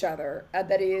feed each other.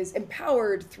 That is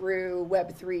empowered through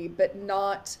Web3, but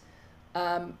not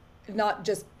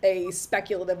just a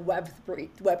speculative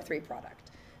Web3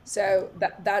 product. So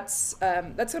that's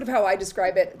sort of how I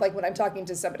describe it. Like when I'm talking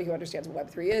to somebody who understands what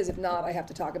Web3 is. If not, I have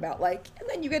to talk about like, and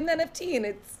then you get an NFT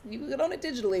and you can own it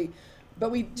digitally.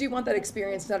 But we do want that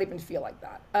experience to not even feel like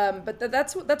that. But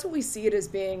that's what we see it as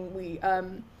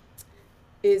being.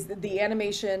 Is the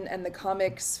animation and the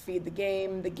comics feed the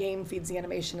game feeds the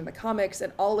animation and the comics,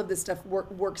 and all of this stuff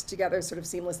works together sort of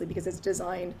seamlessly because it's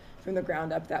designed from the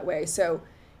ground up that way. So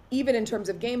even in terms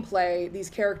of gameplay, these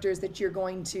characters that you're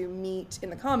going to meet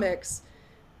in the comics,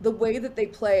 the way that they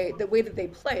play, they're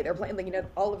playing, like,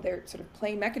 all of their sort of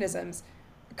playing mechanisms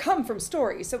come from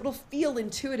story, so it'll feel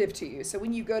intuitive to you. So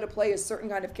when you go to play a certain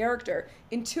kind of character,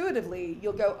 intuitively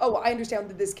you'll go, oh, I understand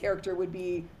that this character would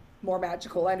be more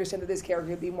magical. I understand that this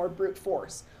character would be more brute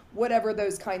force. Whatever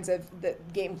those kinds of the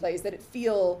gameplays that it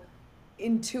feel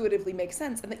intuitively make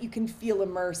sense, and that you can feel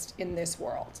immersed in this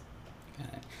world.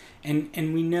 Okay.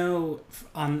 And we know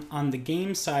on the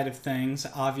game side of things,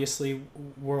 obviously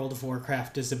World of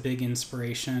Warcraft is a big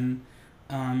inspiration.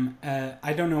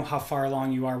 I don't know how far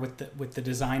along you are with the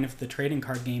design of the trading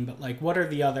card game, but like, what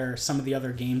are some of the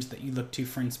other games that you look to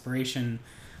for inspiration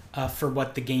for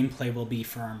what the gameplay will be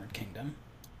for Armored Kingdom?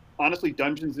 Honestly,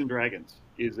 Dungeons and Dragons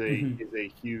is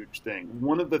a huge thing.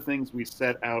 One of the things we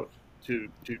set out to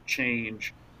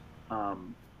change.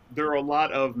 There are a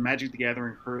lot of Magic the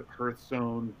Gathering,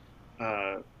 Hearthstone,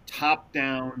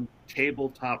 top-down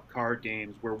tabletop card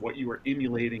games where what you are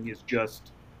emulating is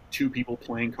just two people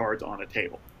playing cards on a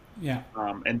table. Yeah.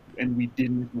 And we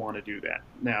didn't want to do that.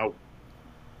 Now,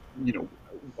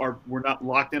 we're not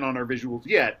locked in on our visuals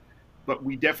yet, but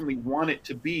we definitely want it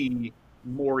to be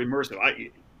more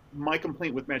immersive. My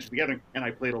complaint with Magic the Gathering, and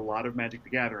I played a lot of Magic the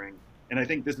Gathering, and I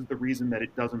think this is the reason that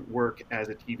it doesn't work as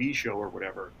a TV show or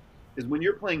whatever, is when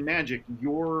you're playing Magic,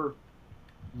 you're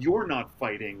not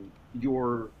fighting,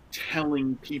 you're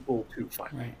telling people to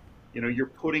fight. Right. You're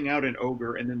putting out an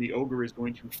ogre, and then the ogre is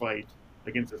going to fight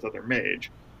against this other mage.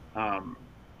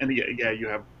 You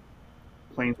have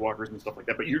planeswalkers and stuff like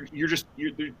that, but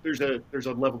there's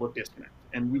a level of disconnect,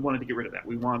 and we wanted to get rid of that.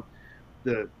 We want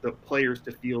the players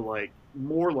to feel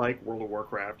more like World of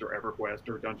Warcraft or EverQuest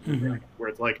or Dungeons and Dragons, where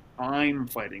it's like, I'm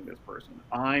fighting this person,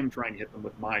 I'm trying to hit them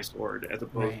with my sword, as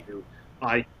opposed to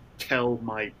I tell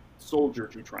my soldier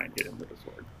to try and hit him with a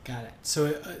sword. Got it.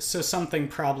 So something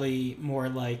probably more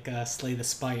like Slay the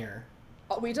Spire.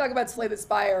 We talk about Slay the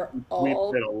Spire. We've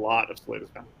played a lot of Slay the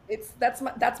Spire.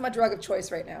 That's my drug of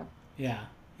choice right now. Yeah.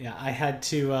 I had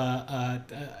to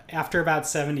after about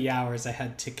 70 hours, I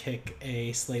had to kick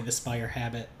a Slay the Spire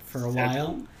habit for a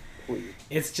while.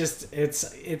 It's just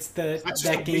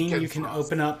that game you can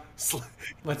open up.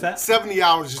 What's that? 70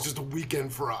 hours is just a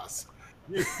weekend for us.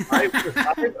 I've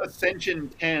Ascension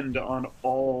 10'd on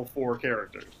all 4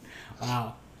 characters.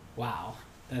 Wow,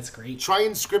 that's great. Try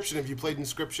Inscription. Have you played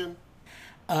Inscription?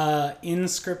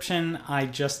 Inscription, I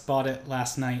just bought it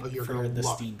last night for the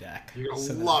Steam Deck. You're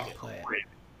gonna love it. Play it.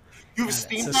 You have a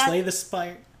Steam Deck? Slay the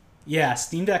Spire. Yeah,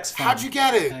 Steam Deck's fun. How'd you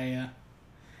get it?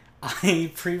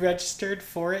 I pre-registered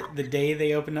for it the day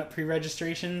they opened up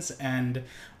pre-registrations, and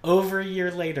over a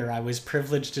year later, I was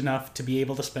privileged enough to be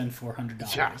able to spend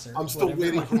 $400. Yeah, I'm still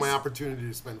waiting for my opportunity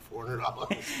to spend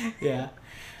 $400. Yeah.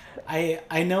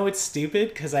 I know it's stupid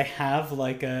because I have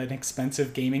an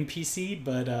expensive gaming PC,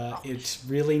 but it's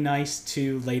really nice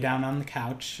to lay down on the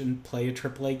couch and play a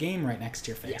AAA game right next to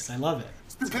your face. Yeah. I love it.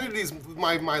 Stupidity is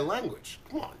my language.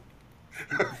 Come on.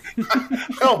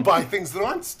 I don't buy things that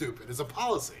aren't stupid. It's a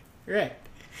policy. Right.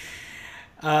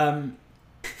 Anyway.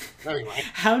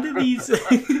 How do these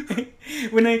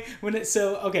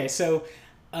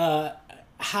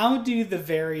how do the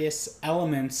various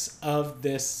elements of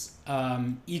this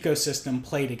ecosystem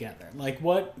play together? Like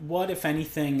what if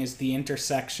anything is the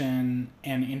intersection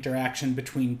and interaction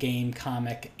between game,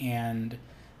 comic, and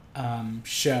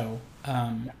show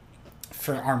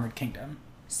for Armored Kingdom?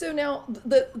 So now,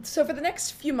 for the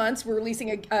next few months, we're releasing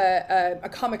a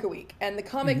comic a week, and the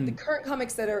current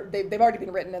comics that they've already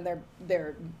been written and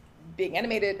they're being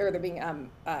animated, or they're being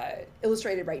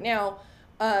illustrated right now.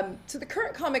 So the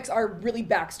current comics are really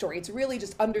backstory. It's really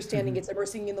just understanding. It's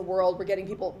immersing in the world. We're getting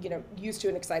people used to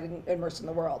and excited and immersed in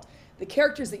the world. The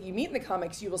characters that you meet in the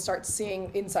comics, you will start seeing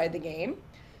inside the game.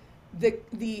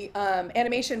 The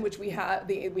animation, which we have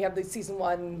the season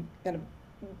 1 kind of.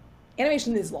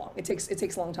 Animation is long. It takes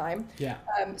a long time. Yeah.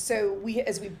 So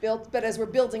as we're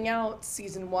building out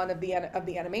season 1 of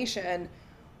the animation,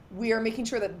 we are making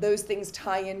sure that those things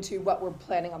tie into what we're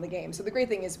planning on the game. So the great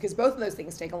thing is, because both of those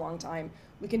things take a long time,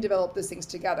 we can develop those things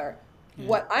together. Yeah.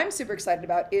 What I'm super excited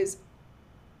about is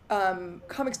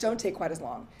comics don't take quite as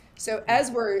long. So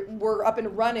as we're up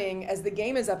and running, as the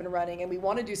game is up and running, and we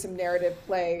want to do some narrative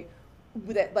play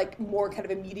that more kind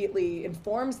of immediately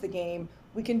informs the game,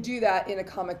 we can do that in a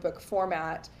comic book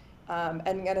format,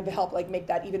 and kind of help make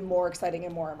that even more exciting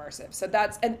and more immersive. So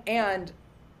that's and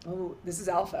this is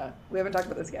alpha. We haven't talked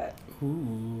about this yet.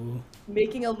 Ooh.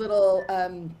 Making a little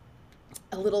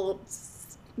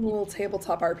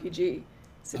tabletop RPG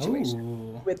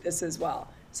situation with this as well,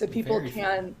 so people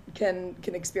can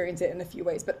experience it in a few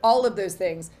ways. But all of those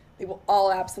things, they will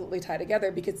all absolutely tie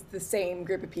together because it's the same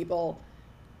group of people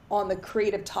on the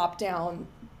creative top-down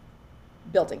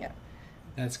building it.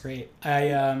 That's great.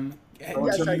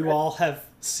 You all have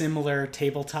similar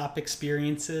tabletop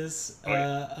experiences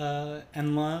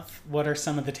and love? What are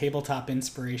some of the tabletop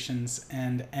inspirations,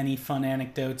 and any fun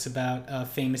anecdotes about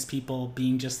famous people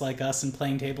being just like us and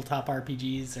playing tabletop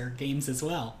RPGs or games as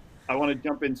well? I want to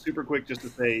jump in super quick just to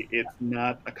say it's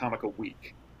not a comic a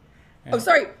week. Oh,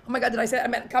 sorry. Oh my God, did I say I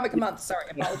meant comic a month? Sorry,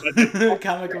 apologies.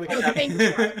 Comic a week. Thank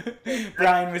you.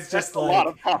 Brian was just That's a lot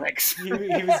of comics. he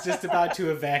was just about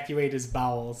to evacuate his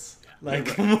bowels. Like,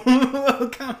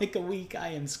 comic a week, I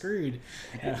am screwed.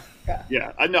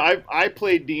 Yeah, I know. I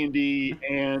played D&D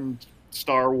and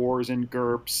Star Wars and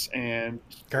GURPS and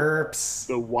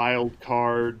the Wild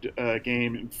Card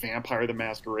game and Vampire the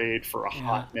Masquerade for a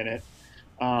hot minute.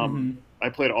 I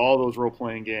played all those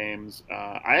role-playing games.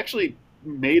 I actually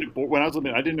made a board when I was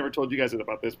living. I didn't never told you guys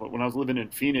about this, but when I was living in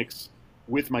Phoenix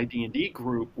with my D&D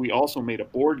group, we also made a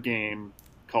board game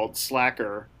called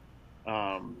Slacker.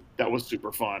 That was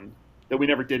super fun. That we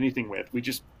never did anything with. We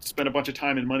just spent a bunch of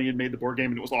time and money and made the board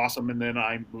game, and it was awesome. And then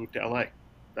I moved to LA.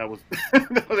 That was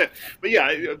it. But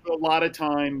yeah, a lot of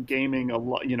time gaming. A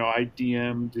lot, I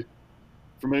DM'd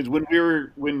from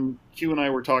when Q and I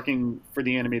were talking for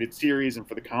the animated series and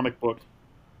for the comic book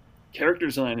character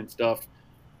design and stuff.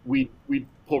 We'd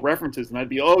pull references, and I'd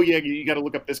be, oh yeah, you got to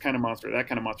look up this kind of monster, that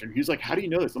kind of monster. And he's like, how do you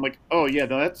know this? I'm like, oh yeah,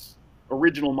 no, that's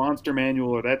original Monster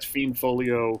Manual, or that's Fiend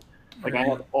Folio. Like, I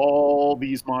have all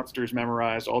these monsters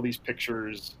memorized, all these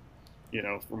pictures,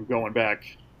 from going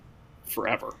back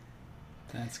forever.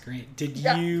 That's great. Did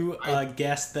you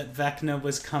guess that Vecna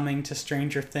was coming to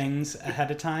Stranger Things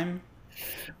ahead of time?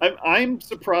 I'm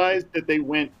surprised that they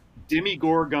went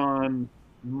Demogorgon,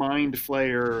 Mind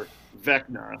Flayer,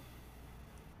 Vecna,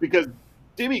 because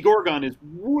Demogorgon is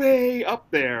way up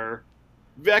there.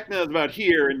 Vecna is about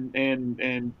here,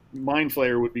 and Mind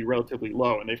Flayer would be relatively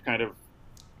low, and they've kind of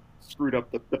screwed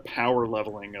up the power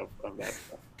leveling of that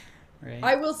stuff. Right.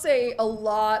 I will say a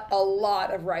lot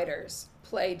of writers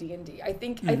play D&D. I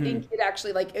think it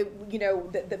actually,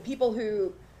 the people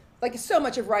who, so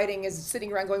much of writing is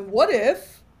sitting around going, what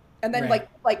if? And then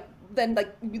then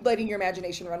letting your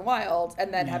imagination run wild,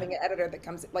 and then having an editor that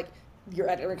comes, your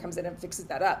editor comes in and fixes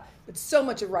that up. But so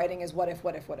much of writing is what if.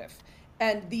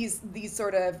 And these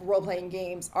sort of role-playing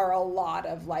games are a lot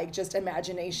of just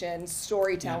imagination,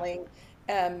 storytelling.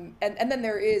 And then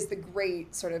there is the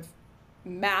great sort of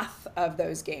math of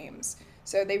those games.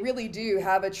 So they really do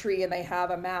have a tree and they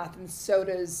have a math, and so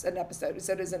does an episode.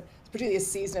 So does particularly a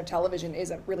season of television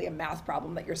is really a math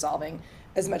problem that you're solving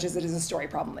as much as it is a story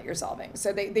problem that you're solving.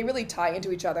 So they really tie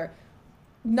into each other.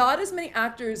 Not as many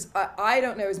actors. I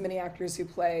don't know as many actors who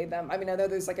play them. I mean, I know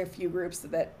there's a few groups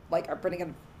that are bringing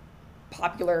in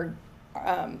popular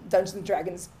Dungeons and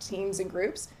Dragons teams and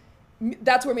groups.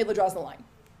 That's where Mila draws the line.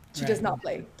 She does not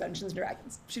play Dungeons and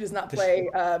Dragons. She does not play.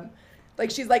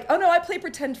 She's like, oh no, I play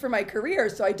pretend for my career,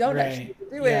 so I don't actually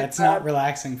do it. Yeah, it's not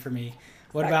relaxing for me.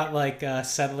 What about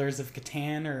Settlers of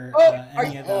Catan or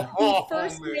any of the? The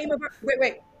first name of our,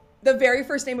 wait. The very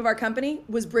first name of our company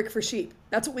was Brick for Sheep.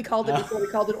 That's what we called it before we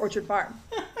called it Orchard Farm,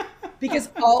 because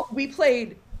we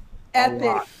played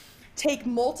epic. Take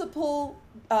multiple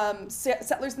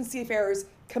settlers and seafarers,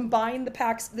 combine the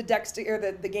packs, the decks, or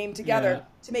the game together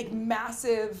to make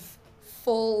massive,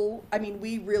 full. I mean,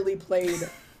 we really played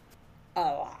a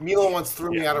lot. Mila once threw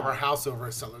me out of her house over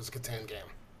a Settlers of Catan game.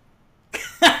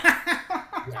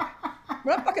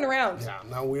 We're not fucking around. Yeah,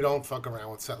 no, we don't fuck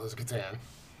around with Settlers of Catan.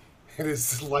 It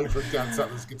is life or death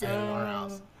Settlers of Catan in our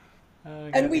house.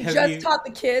 And we taught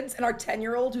the kids, and our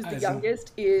 10-year-old, who's the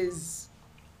youngest, is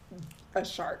a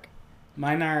shark.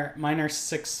 Mine are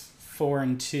 6, 4,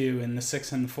 and 2, and the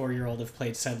 6 and 4-year-old have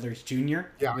played Settlers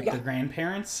Junior with their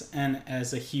grandparents. And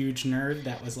as a huge nerd,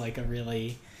 that was a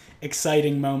really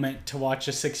exciting moment to watch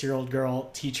a 6-year-old girl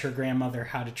teach her grandmother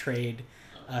how to trade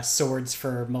swords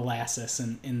for molasses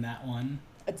in that one.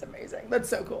 It's amazing. That's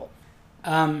so cool.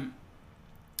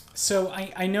 So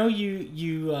I know you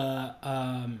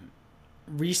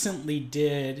recently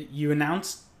you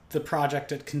announced the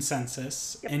project at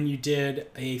Consensus, and you did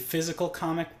a physical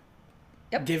comic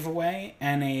giveaway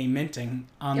and a minting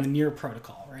on the Nier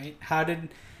protocol, right? How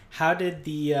did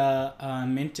the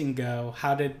minting go?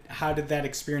 How did that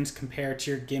experience compare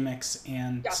to your gimmicks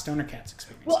and Stoner Cats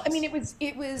experience? Well, I mean, it was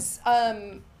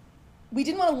we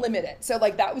didn't want to limit it, so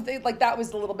that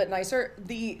was a little bit nicer.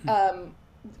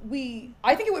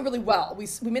 I think it went really well. We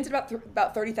minted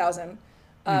about 30,000.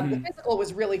 The physical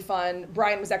was really fun.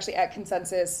 Brian was actually at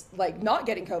Consensus, not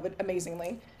getting COVID,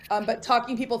 amazingly, but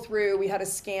talking people through. We had a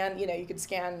scan. You could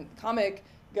scan comic,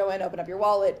 go in, open up your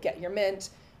wallet, get your mint.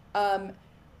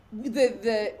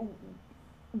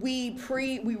 we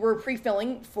were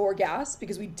pre-filling for gas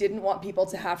because we didn't want people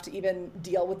to have to even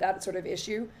deal with that sort of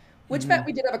issue. Which meant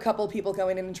we did have a couple of people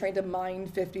going in and trying to mine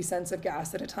 50 cents of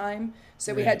gas at a time.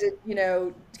 So we had to,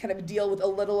 kind of deal with a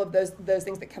little of those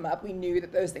things that come up. We knew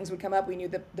that those things would come up. We knew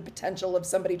the potential of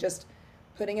somebody just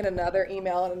putting in another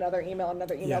email and another email and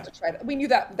another email to try to. We knew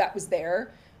that was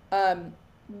there.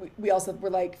 We also were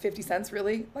like, 50 cents,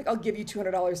 really? Like, I'll give you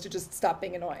 $200 to just stop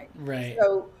being annoying. Right.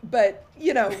 So, but,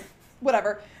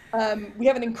 whatever. We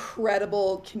have an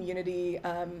incredible community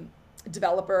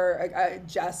developer,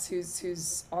 Jess,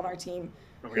 who's on our team,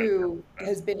 who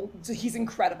has been, so he's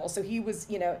incredible. So he was,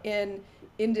 in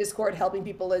Discord helping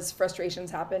people as frustrations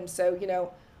happened. So,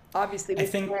 obviously I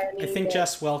think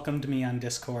Jess welcomed me on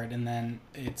Discord, and then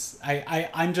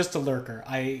I'm just a lurker.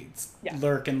 I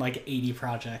lurk in like 80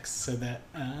 projects, so that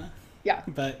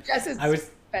but Jess is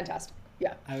fantastic.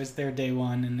 Yeah, I was there day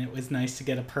one, and it was nice to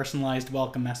get a personalized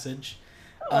welcome message.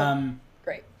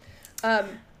 Great.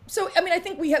 So, I mean, I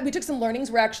think we took some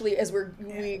learnings. We're actually, as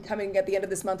we coming at the end of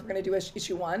this month, we're going to do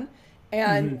issue 1,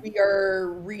 and we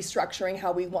are restructuring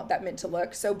how we want that mint to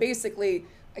look. So basically,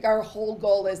 like, our whole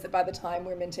goal is that by the time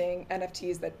we're minting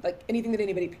NFTs, that like anything that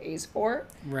anybody pays for,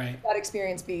 that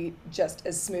experience be just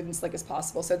as smooth and slick as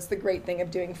possible. So it's the great thing of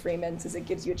doing free mints is it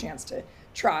gives you a chance to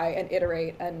try and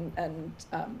iterate and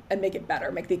make it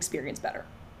better, make the experience better.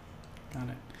 Got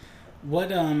it.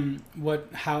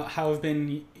 How have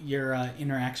been your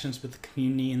interactions with the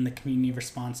community and the community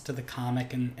response to the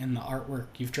comic and the artwork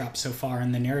you've dropped so far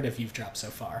and the narrative you've dropped so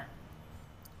far?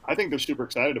 I think they're super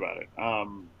excited about it.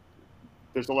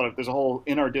 There's a whole,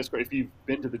 in our Discord, if you've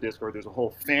been to the Discord, there's a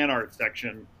whole fan art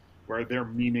section where they're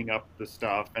memeing up the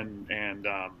stuff, and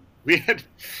there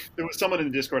was someone in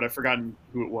the Discord, I've forgotten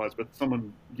who it was, but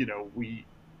someone,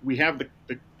 we have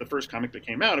the first comic that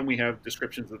came out, and we have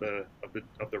descriptions of the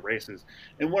races.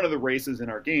 And one of the races in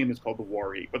our game is called the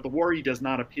Wari, but the Wari does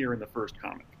not appear in the first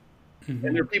comic. Mm-hmm.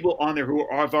 And there are people on there who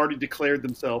have already declared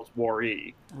themselves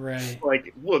Wari. Right.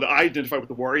 Like, well, I identify with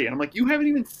the Wari, and I'm like, you haven't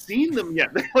even seen them yet.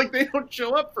 Like, they don't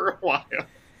show up for a while.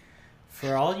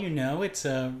 For all you know, it's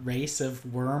a race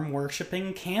of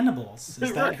worm-worshipping cannibals.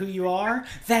 Is that who you are?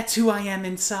 That's who I am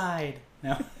inside.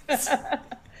 No.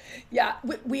 Yeah,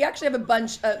 we actually have a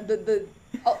bunch. A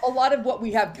lot of what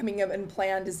we have coming up and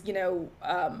planned is,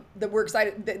 that we're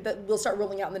excited that we'll start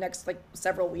rolling out in the next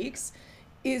several weeks,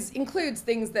 includes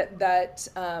things that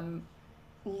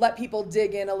let people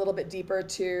dig in a little bit deeper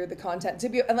to the content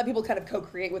and let people kind of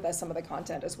co-create with us some of the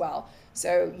content as well.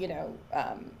 So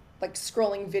like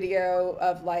scrolling video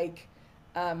of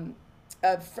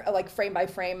frame by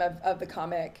frame of the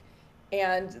comic.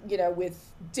 And,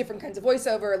 with different kinds of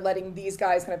voiceover, letting these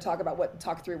guys kind of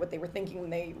talk through what they were thinking when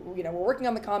they, were working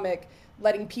on the comic,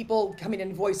 letting people come in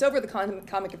and voice over the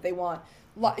comic if they want,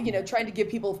 trying to give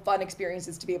people fun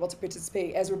experiences to be able to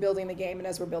participate as we're building the game and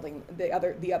as we're building the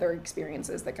other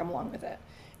experiences that come along with it.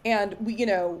 And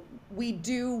we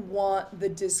do want the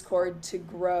Discord to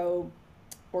grow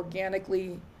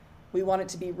organically. We want it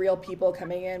to be real people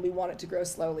coming in. We want it to grow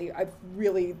slowly. I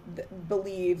really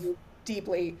believe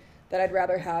deeply that I'd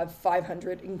rather have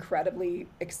 500 incredibly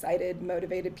excited,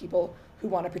 motivated people who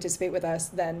want to participate with us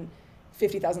than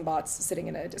 50,000 bots sitting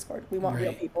in a Discord. We want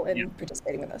real people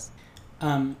participating with us.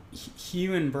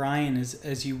 Hugh and Brian,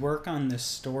 as you work on this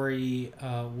story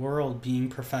world, being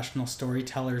professional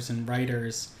storytellers and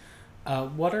writers,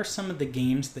 what are some of the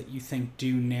games that you think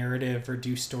do narrative or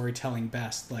do storytelling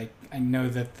best? Like, I know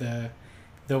that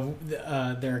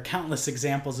there are countless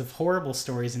examples of horrible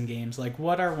stories in games. Like,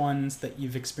 what are ones that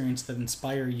you've experienced that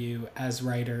inspire you as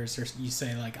writers, or you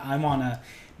say, like, I want to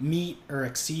meet or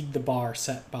exceed the bar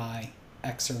set by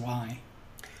X or Y?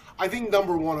 I think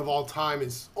number one of all time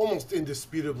is almost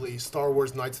indisputably Star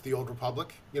Wars Knights of the Old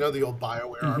Republic, the old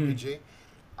BioWare RPG.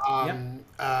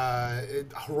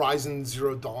 Horizon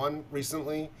Zero Dawn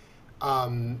recently.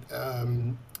 And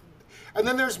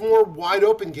then there's more wide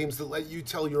open games that let you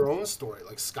tell your own story,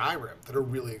 like Skyrim, that are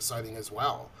really exciting as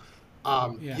well.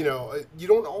 You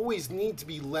don't always need to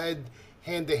be led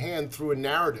hand to hand through a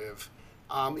narrative.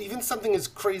 Even something as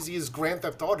crazy as Grand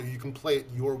Theft Auto, you can play it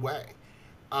your way.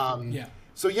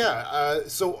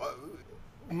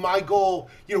 My goal,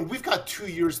 we've got 2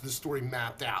 years of the story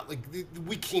mapped out. Like,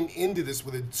 we came into this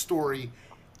with a story,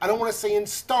 I don't want to say in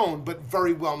stone, but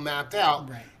very well mapped out.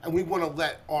 Right. And we want to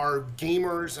let our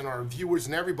gamers and our viewers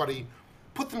and everybody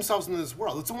put themselves into this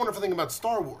world. It's a wonderful thing about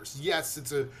Star Wars. Yes,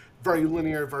 it's a very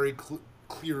linear, very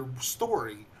clear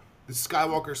story, the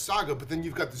Skywalker saga, but then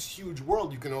you've got this huge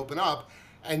world you can open up,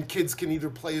 and kids can either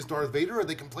play as Darth Vader or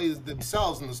they can play as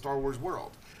themselves in the Star Wars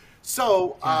world.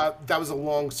 So that was a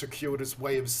long, circuitous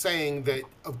way of saying that,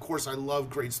 of course, I love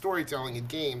great storytelling in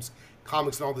games,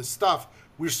 comics, and all this stuff.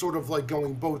 We're sort of like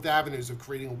going both avenues of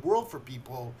creating a world for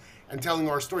people and telling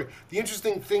our story. The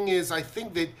interesting thing is, I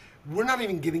think that we're not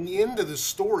even getting into the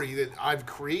story that I've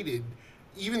created,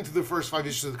 even through the first 5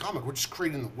 issues of the comic. We're just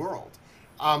creating the world.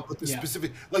 But the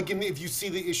specific, like if you see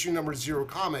the issue number 0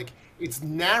 comic, it's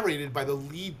narrated by the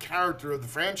lead character of the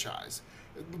franchise.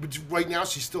 But right now,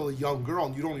 she's still a young girl,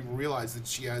 and you don't even realize that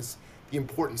she has the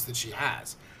importance that she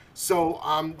has. So,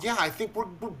 yeah, I think we're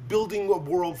building a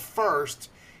world first,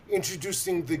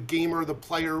 introducing the gamer, the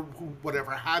player,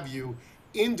 whatever have you,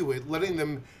 into it, letting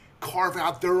them carve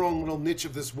out their own little niche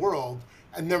of this world,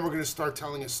 and then we're going to start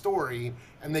telling a story,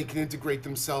 and they can integrate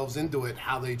themselves into it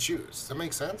how they choose. Does that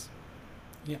make sense?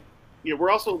 Yeah. Yeah,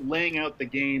 we're also laying out the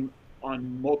game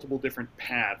on multiple different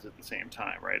paths at the same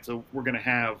time, right? So we're going to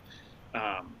have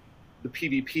the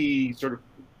PvP, sort of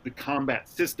the combat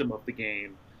system of the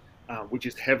game, which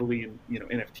is heavily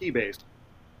NFT based.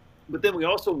 But then we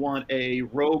also want a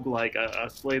roguelike, a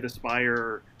Slay the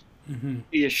Spire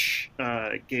ish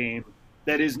game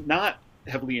that is not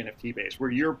heavily NFT based, where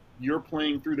you're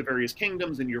playing through the various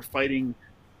kingdoms and you're fighting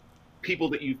people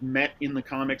that you've met in the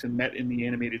comics and met in the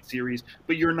animated series,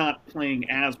 but you're not playing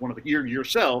as one of you're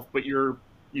yourself, but you're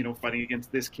fighting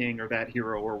against this king or that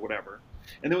hero or whatever.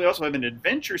 And then we also have an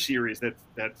adventure series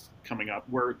that's coming up,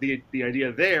 where the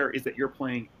idea there is that you're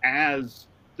playing as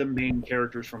the main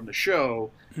characters from the show,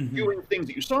 doing things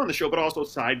that you saw in the show, but also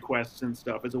side quests and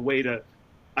stuff as a way to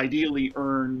ideally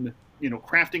earn,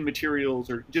 crafting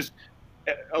materials, or just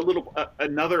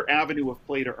another avenue of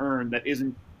play to earn that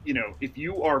isn't, if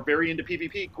you are very into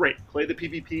PvP, great, play the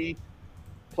PvP,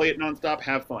 play it nonstop,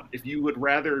 have fun. If you would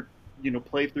rather,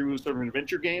 play through sort of an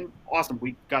adventure game, awesome,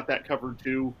 we got that covered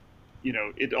too.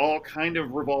 It all kind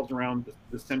of revolves around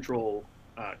the central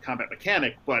combat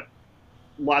mechanic, but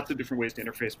lots of different ways to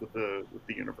interface with the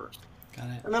universe. Got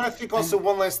it. And then I think also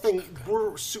one last thing,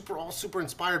 we're all super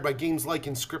inspired by games like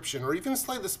Inscription or even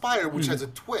Slay the Spire, which has a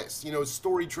twist, a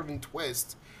story-driven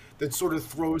twist that sort of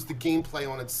throws the gameplay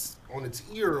on its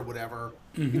ear or whatever.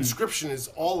 Inscription is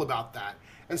all about that.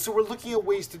 And so we're looking at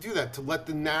ways to do that, to let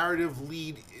the narrative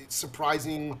lead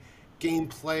surprising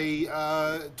gameplay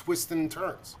twists and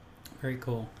turns. Very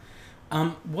cool.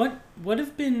 What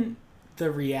have been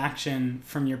the reaction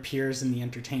from your peers in the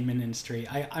entertainment industry?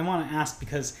 I want to ask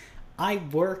because I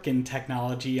work in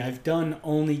technology. I've done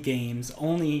only games,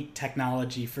 only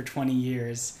technology for 20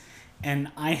 years.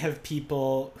 And I have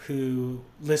people who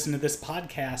listen to this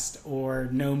podcast or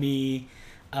know me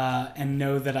and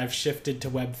know that I've shifted to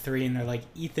Web3, and they're like,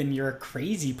 Ethan, you're a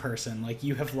crazy person. Like,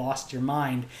 you have lost your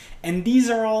mind. And these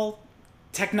are all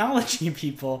technology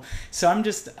people. So I'm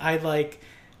just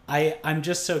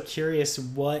so curious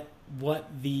what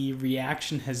the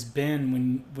reaction has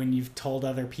been when you've told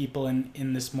other people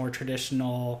in this more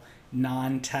traditional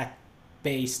non-tech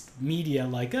based media,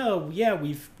 like, oh yeah,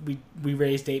 we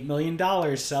raised $8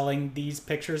 million selling these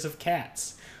pictures of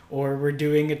cats, or we're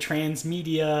doing a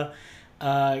transmedia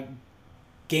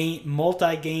game,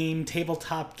 multi-game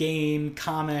tabletop game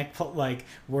comic, like,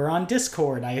 we're on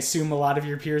Discord. I assume a lot of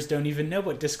your peers don't even know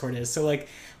what Discord is. So like,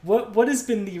 what has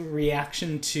been the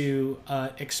reaction to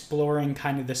exploring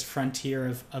kind of this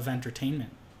frontier of entertainment?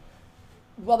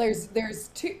 Well, there's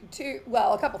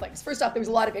a couple things. First off, there was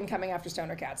a lot of incoming after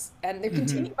Stoner Cats, and there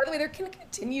continue. By the way, there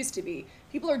continues to be.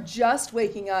 People are just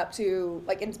waking up to,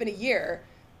 like, and it's been a year.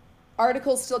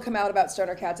 Articles still come out about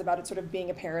Stoner Cats, about it sort of being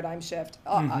a paradigm shift.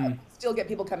 Still get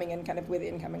people coming in kind of with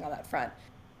incoming on that front,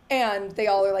 and they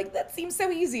all are like, that seems so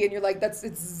easy, and you're like,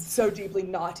 it's so deeply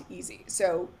not easy.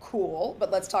 So cool, but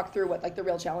let's talk through what, like, the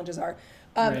real challenges are.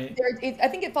 Right. I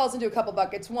think it falls into a couple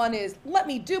buckets. One is, let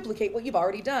me duplicate what you've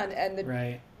already done, and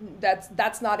Right.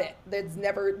 that's not it.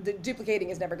 The duplicating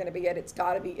is never going to be it. It's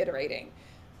got to be iterating,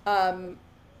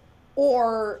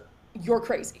 or you're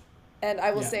crazy. And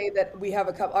I will say that we have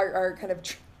a couple. Our kind of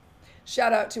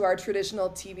shout out to our traditional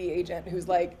TV agent who's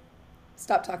like,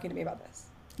 stop talking to me about this.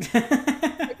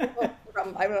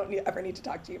 I don't ever need to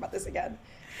talk to you about this again.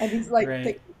 And he's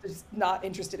like, just not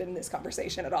interested in this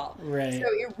conversation at all. Right. So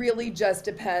it really just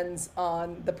depends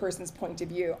on the person's point of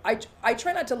view. I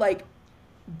try not to, like,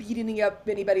 beat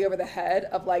anybody over the head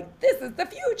of, like, this is the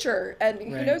future, and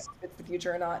who knows if it's the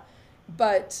future or not.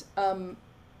 But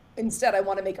instead, I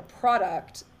want to make a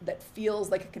product that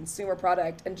feels like a consumer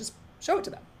product and just show it to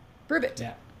them, prove it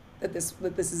that this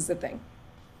is a thing.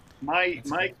 My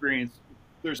experience,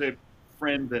 there's a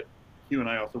friend that Hugh and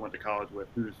I also went to college with,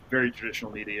 who's very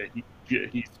traditional media.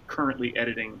 He's currently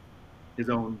editing his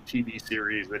own TV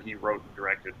series that he wrote and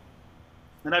directed.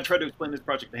 And I tried to explain this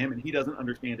project to him, and he doesn't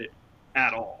understand it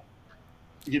at all.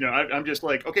 I'm just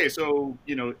like, okay, so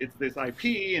it's this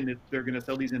IP, and they're going to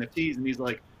sell these NFTs, and he's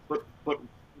like, but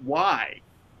why?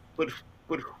 But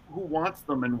who wants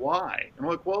them and why? And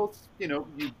I'm like, well, you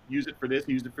use it for this,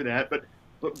 use it for that, but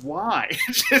why?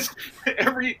 It's just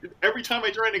every time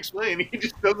I try and explain, he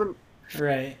just doesn't.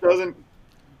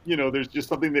 There's just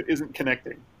something that isn't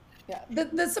connecting. Yeah,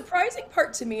 the surprising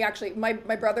part to me, actually, my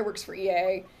brother works for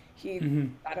EA. He,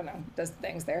 I don't know, does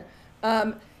things there.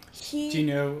 Do you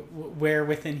know where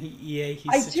within EA he's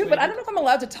situated? I do, but I don't know if I'm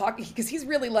allowed to talk, because he's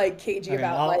really cagey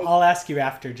about I'll ask you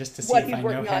after just to see if I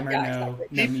know him or no.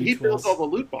 He builds all the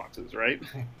loot boxes, right?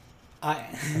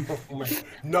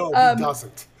 No, he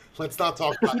doesn't. Let's not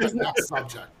talk about the next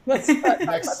subject.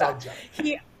 Next subject.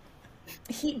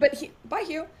 Bye,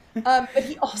 Hugh. But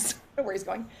he also, where he's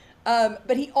going.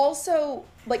 But he also,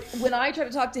 when I try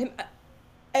to talk to him,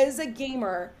 as a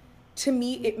gamer, to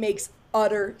me, it makes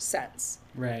utter sense.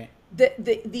 Right. The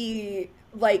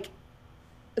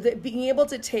being able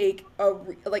to take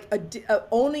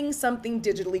owning something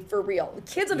digitally for real.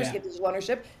 Kids understand digital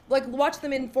ownership. Watch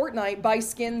them in Fortnite buy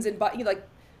skins and buy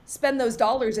spend those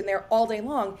dollars in there all day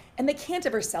long, and they can't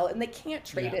ever sell it, and they can't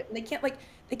trade it, and they can't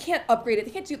upgrade it.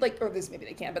 They can't do or this maybe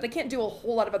they can, but they can't do a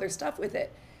whole lot of other stuff with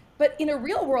it. But in a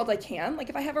real world, I can.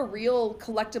 If I have a real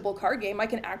collectible card game, I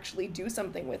can actually do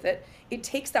something with it. It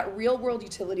takes that real world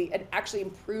utility and actually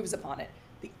improves upon it.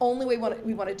 The only way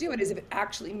we want to do it is if it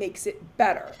actually makes it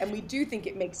better. And we do think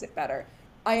it makes it better.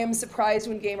 I am surprised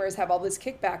when gamers have all this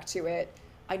kickback to it.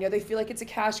 I know they feel like it's a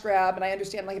cash grab, and I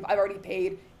understand if I've already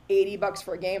paid $80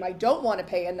 for a game, I don't want to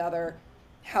pay another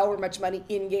however much money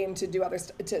in game to do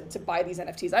to buy these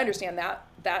NFTs. I understand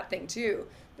that thing too.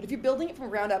 But if you're building it from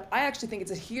ground up, I actually think it's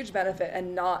a huge benefit,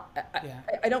 and I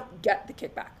don't get the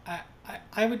kickback.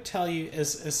 I would tell you,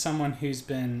 as someone who's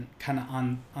been kind of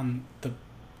on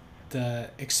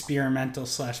the experimental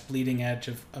 / bleeding edge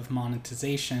of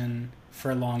monetization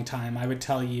for a long time, I would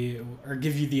tell you, or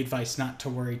give you the advice, not to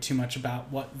worry too much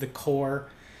about what the core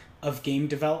of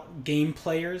game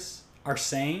players are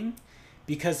saying,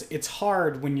 because it's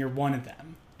hard when you're one of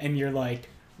them and you're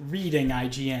reading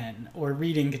IGN or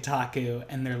reading Kotaku,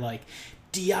 and they're like,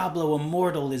 Diablo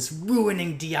Immortal is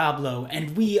ruining Diablo,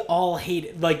 and we all hate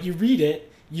it. You read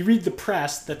it, you read the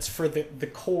press that's for the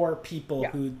core people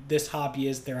who this hobby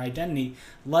is their identity.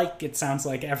 It sounds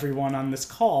like everyone on this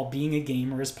call, being a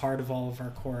gamer is part of all of our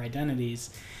core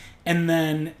identities. And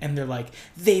they're like,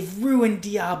 they've ruined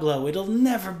Diablo, it'll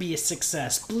never be a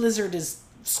success, Blizzard is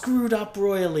screwed up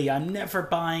royally, I'm never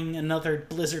buying another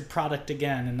Blizzard product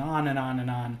again, and on and on and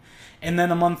on. And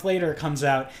then a month later it comes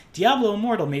out, Diablo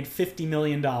Immortal made $50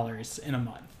 million in a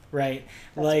month, right?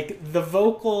 There's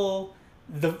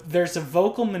a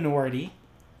vocal minority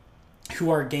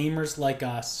who are gamers like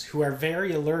us, who are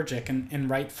very allergic, and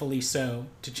rightfully so,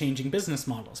 to changing business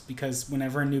models, because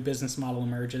whenever a new business model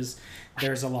emerges,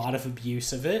 there's a lot of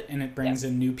abuse of it, and it brings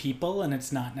in new people, and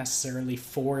it's not necessarily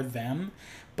for them.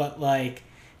 But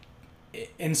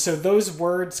and so those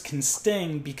words can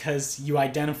sting because you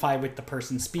identify with the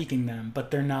person speaking them,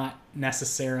 but they're not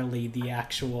necessarily the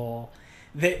actual...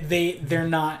 They're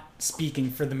not speaking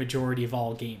for the majority of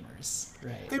all gamers,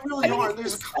 right? They really are.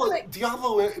 There's a couple of...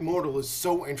 Diablo Immortal is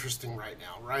so interesting right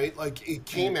now, right? It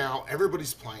came out,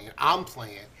 everybody's playing it, I'm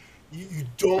playing it. You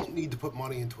don't need to put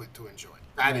money into it to enjoy it.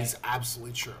 That is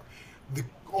absolutely true.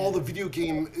 All the video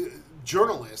game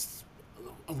journalists,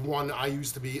 of one I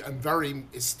used to be a very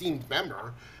esteemed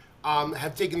member,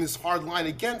 have taken this hard line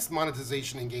against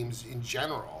monetization in games in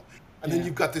general. And then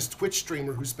you've got this Twitch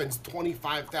streamer who spends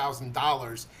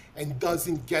 $25,000 and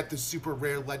doesn't get the super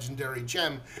rare legendary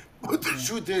gem. But the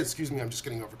truth is, excuse me, I'm just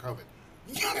getting over COVID.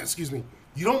 Excuse me.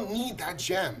 You don't need that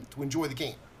gem to enjoy the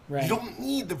game. Right. You don't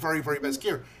need the very, very best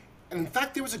gear. And in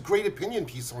fact, there was a great opinion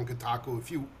piece on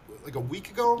Kotaku a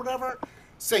week ago or whatever,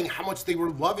 saying how much they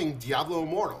were loving Diablo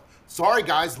Immortal. Sorry,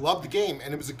 guys, love the game.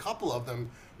 And it was a couple of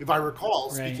them, if I recall,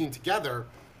 speaking together.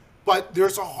 But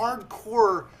there's a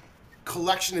hardcore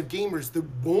collection of gamers that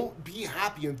won't be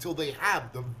happy until they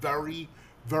have the very,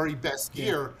 very best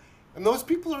gear. And those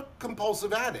people are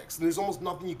compulsive addicts, and there's almost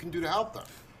nothing you can do to help them,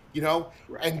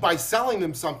 Right. And by selling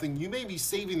them something, you may be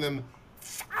saving them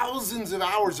thousands of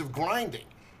hours of grinding.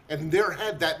 And in their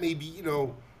head, that may be,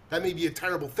 that may be a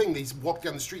terrible thing. They walk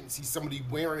down the street and see somebody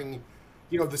wearing,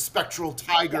 the Spectral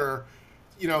Tiger,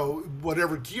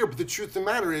 whatever gear. But the truth of the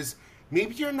matter is,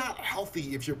 maybe you're not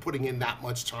healthy if you're putting in that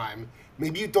much time.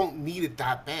 Maybe you don't need it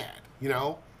that bad,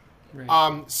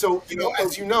 Right. So,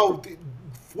 as you know,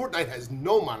 Fortnite has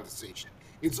no monetization.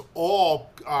 It's all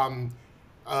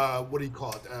what do you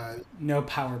call it? No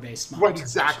power-based Right,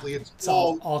 exactly. It's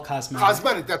all cosmetic.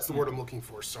 Cosmetic, that's the word I'm looking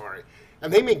for, sorry.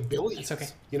 And they make billions, That's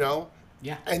okay. you know?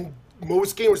 Yeah. And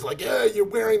most gamers are like, yeah, you're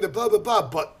wearing the blah, blah, blah,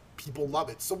 but people love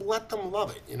it. So let them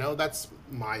love it, you know? That's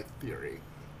my theory.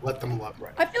 Let them love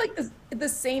it. I feel like the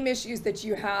same issues that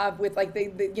you have with like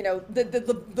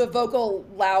the vocal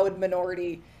loud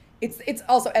minority, it's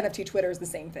also NFT Twitter is the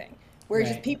same thing. Where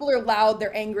just people are loud,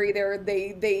 they're angry,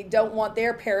 they don't want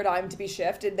their paradigm to be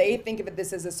shifted. They think of it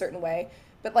this as a certain way.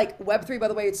 But like Web3, by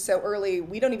the way, it's so early.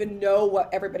 We don't even know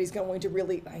what everybody's going to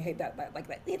really. I hate that like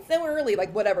that. It's so early,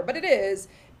 like whatever. But it is.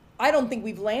 I don't think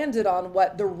we've landed on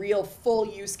what the real full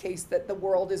use case that the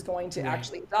world is going to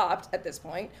actually adopt at this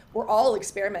point. We're all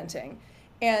experimenting.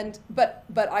 And but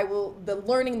the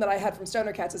learning that I had from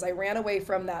Stoner Cats is I ran away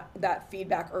from that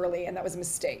feedback early, and that was a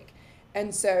mistake.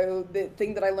 And so the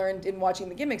thing that I learned in watching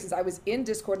the gimmicks is I was in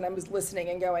Discord and I was listening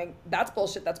and going, that's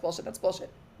bullshit, that's bullshit, that's bullshit.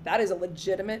 That is a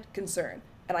legitimate concern.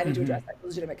 And I need to address that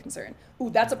legitimate concern. Ooh,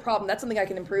 that's a problem. That's something I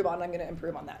can improve on. I'm going to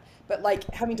improve on that. But like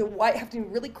having to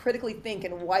really critically think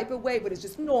and wipe away what is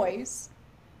just noise.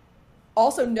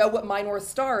 Also know what my North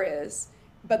Star is,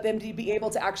 but then to be able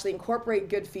to actually incorporate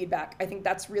good feedback. I think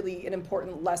that's really an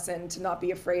important lesson, to not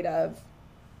be afraid of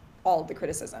all of the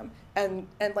criticism, and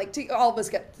like to all of us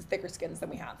get thicker skins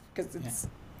than we have, because it's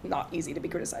not easy to be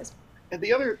criticized. And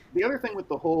the other thing with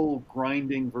the whole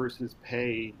grinding versus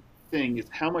pay thing is,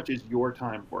 how much is your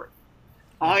time worth?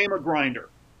 I am a grinder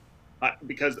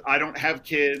because I don't have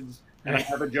kids, and I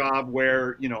have a job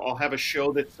where, you know, I'll have a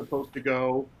show that's supposed to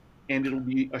go, and it'll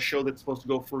be a show that's supposed to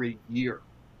go for a year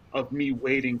of me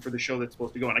waiting for the show that's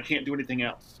supposed to go, and I can't do anything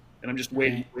else. And I'm just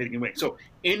waiting. So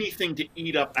anything to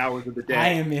eat up hours of the day. I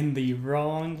am in the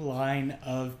wrong line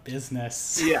of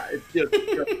business. Yeah, it's just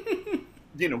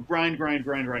you know, grind.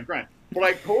 But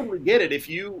I totally get it. If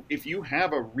you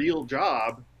have a real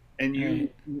job and you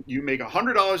make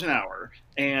 $100 an hour,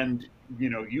 and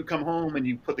you know, you come home and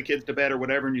you put the kids to bed or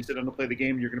whatever, and you sit down to play the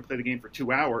game, and you're going to play the game for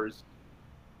 2 hours.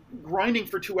 Grinding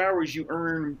for 2 hours, you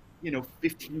earn, you know,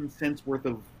 15 cents worth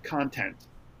of content,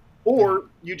 or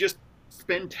you just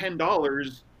spend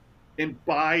 $10 and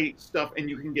buy stuff, and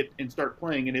you can get and start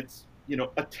playing, and it's, you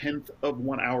know, a tenth of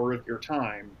 1 hour of your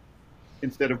time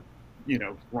instead of, you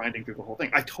know, grinding through the whole thing.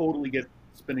 I totally get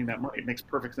spending that money. It makes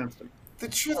perfect sense to me. The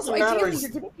truth of Also, the matter is,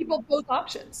 you're giving people both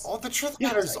options. all the truth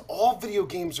matters. All video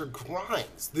games are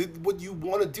grinds. What you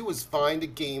want to do is find a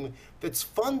game that's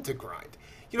fun to grind.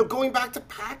 You know, going back to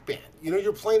Pac-Man, you know,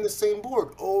 you're playing the same board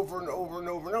over and over and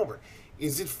over and over.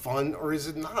 Is it fun or is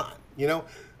it not? You know,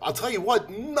 I'll tell you what,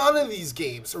 none of these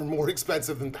games are more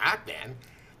expensive than Pac-Man.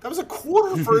 That was a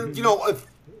quarter for, you know, a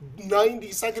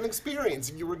 90-second experience,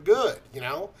 and you were good, you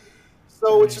know?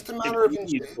 So it's just a matter of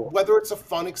whether it's a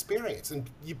fun experience, and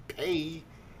you pay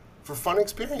for fun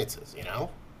experiences, you know,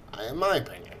 in my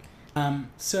opinion.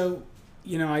 So,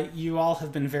 you know, you all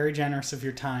have been very generous of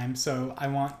your time, so I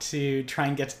want to try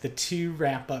and get to the 2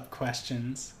 wrap-up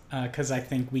questions, because I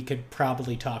think we could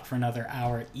probably talk for another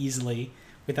hour easily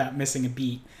without missing a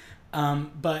beat.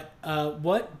 But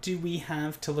what do we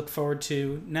have to look forward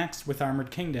to next with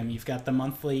Armored Kingdom? You've got the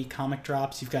monthly comic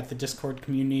drops, you've got the Discord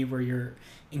community where you're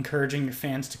encouraging your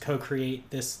fans to co-create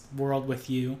this world with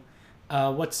you.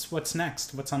 What's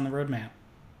next? What's on the roadmap?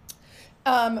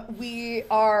 We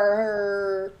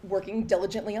are working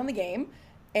diligently on the game,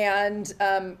 and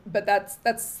but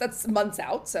that's months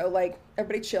out. So like,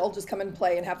 everybody chill, just come and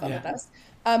play and have fun with us.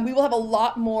 We will have a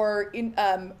lot more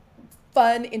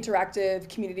fun, interactive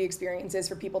community experiences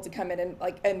for people to come in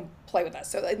and play with us.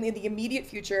 So in the immediate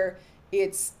future,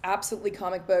 it's absolutely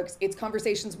comic books. It's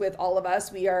conversations with all of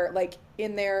us. We are like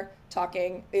in there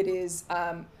talking. It is,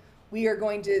 we are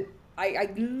going to,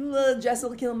 Jess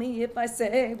will kill me if I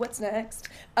say what's next.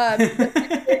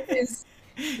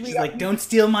 She's like, don't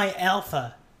steal my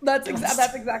alpha. That's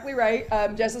exactly right.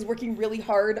 Jess is working really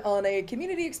hard on a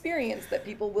community experience that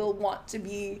people will want to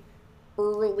be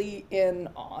early in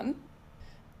on.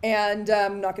 And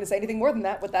I'm not going to say anything more than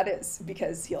that, what that is,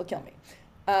 because he'll kill me.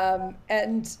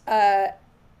 And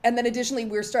then additionally,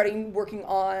 we're starting working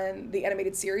on the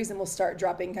animated series, and we'll start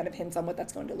dropping kind of hints on what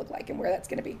that's going to look like and where that's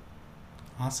going to be.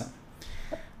 Awesome.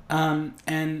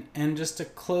 And just a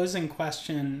closing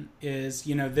question is,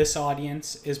 you know, this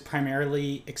audience is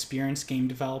primarily experienced game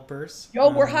developers.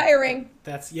 We're hiring.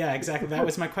 Exactly. That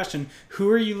was my question.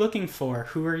 Who are you looking for?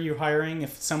 Who are you hiring?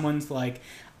 If someone's like,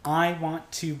 I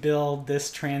want to build this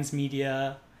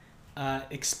transmedia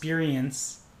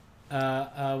experience,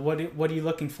 what are you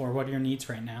looking for? What are your needs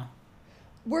right now?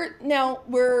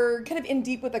 We're kind of in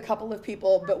deep with a couple of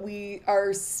people, but we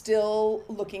are still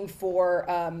looking for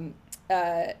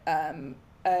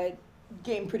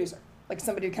game producer, like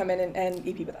somebody to come in and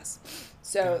EP with us.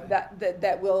 So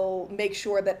that will make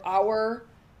sure that our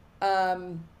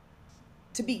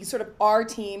to be sort of our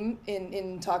team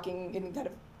in talking, in kind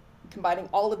of combining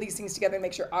all of these things together and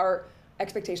make sure our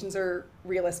expectations are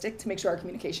realistic, to make sure our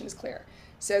communication is clear,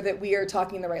 so that we are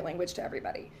talking the right language to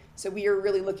everybody. So we are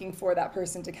really looking for that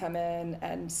person to come in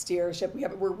and steer a ship.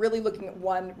 We're really looking at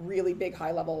one really big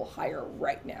high level hire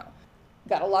right now.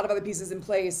 Got a lot of other pieces in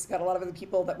place, got a lot of other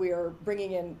people that we are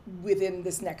bringing in within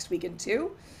this next week and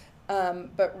two.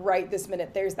 But right this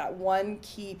minute, there's that one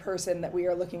key person that we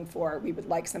are looking for. We would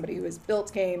like somebody who has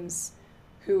built games,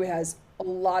 who has a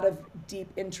lot of deep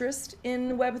interest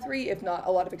in Web3, if not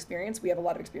a lot of experience. We have a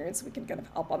lot of experience, so we can kind of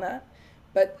help on that.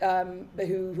 But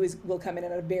will come in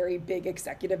a very big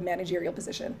executive managerial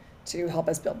position to help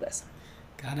us build this.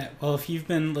 Got it. Well, if you've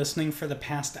been listening for the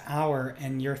past hour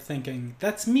and you're thinking,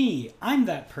 that's me, I'm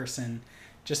that person,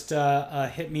 just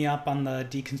hit me up on the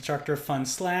Deconstructor Fund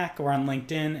Slack or on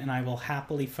LinkedIn, and I will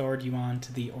happily forward you on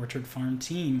to the Orchard Farm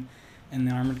team and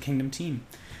the Armored Kingdom team.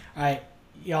 All right,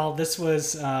 y'all, this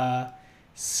was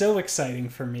so exciting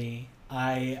for me.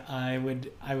 I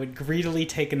would greedily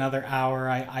take another hour.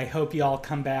 I hope y'all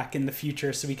come back in the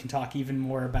future so we can talk even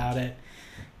more about it.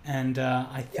 And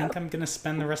I think I'm going to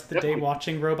spend the rest of the day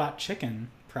watching Robot Chicken,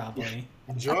 probably.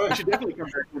 Enjoy. You should definitely come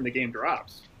back when the game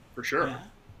drops, for sure. Yeah.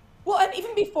 Well, and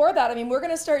even before that, I mean, we're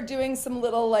going to start doing some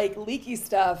little like leaky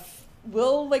stuff.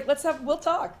 We'll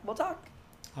talk.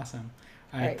 Awesome.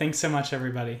 All right. Thanks so much,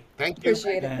 everybody. Thank you.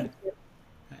 Appreciate it. Thank you.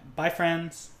 Bye,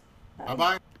 friends.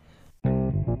 Bye-bye.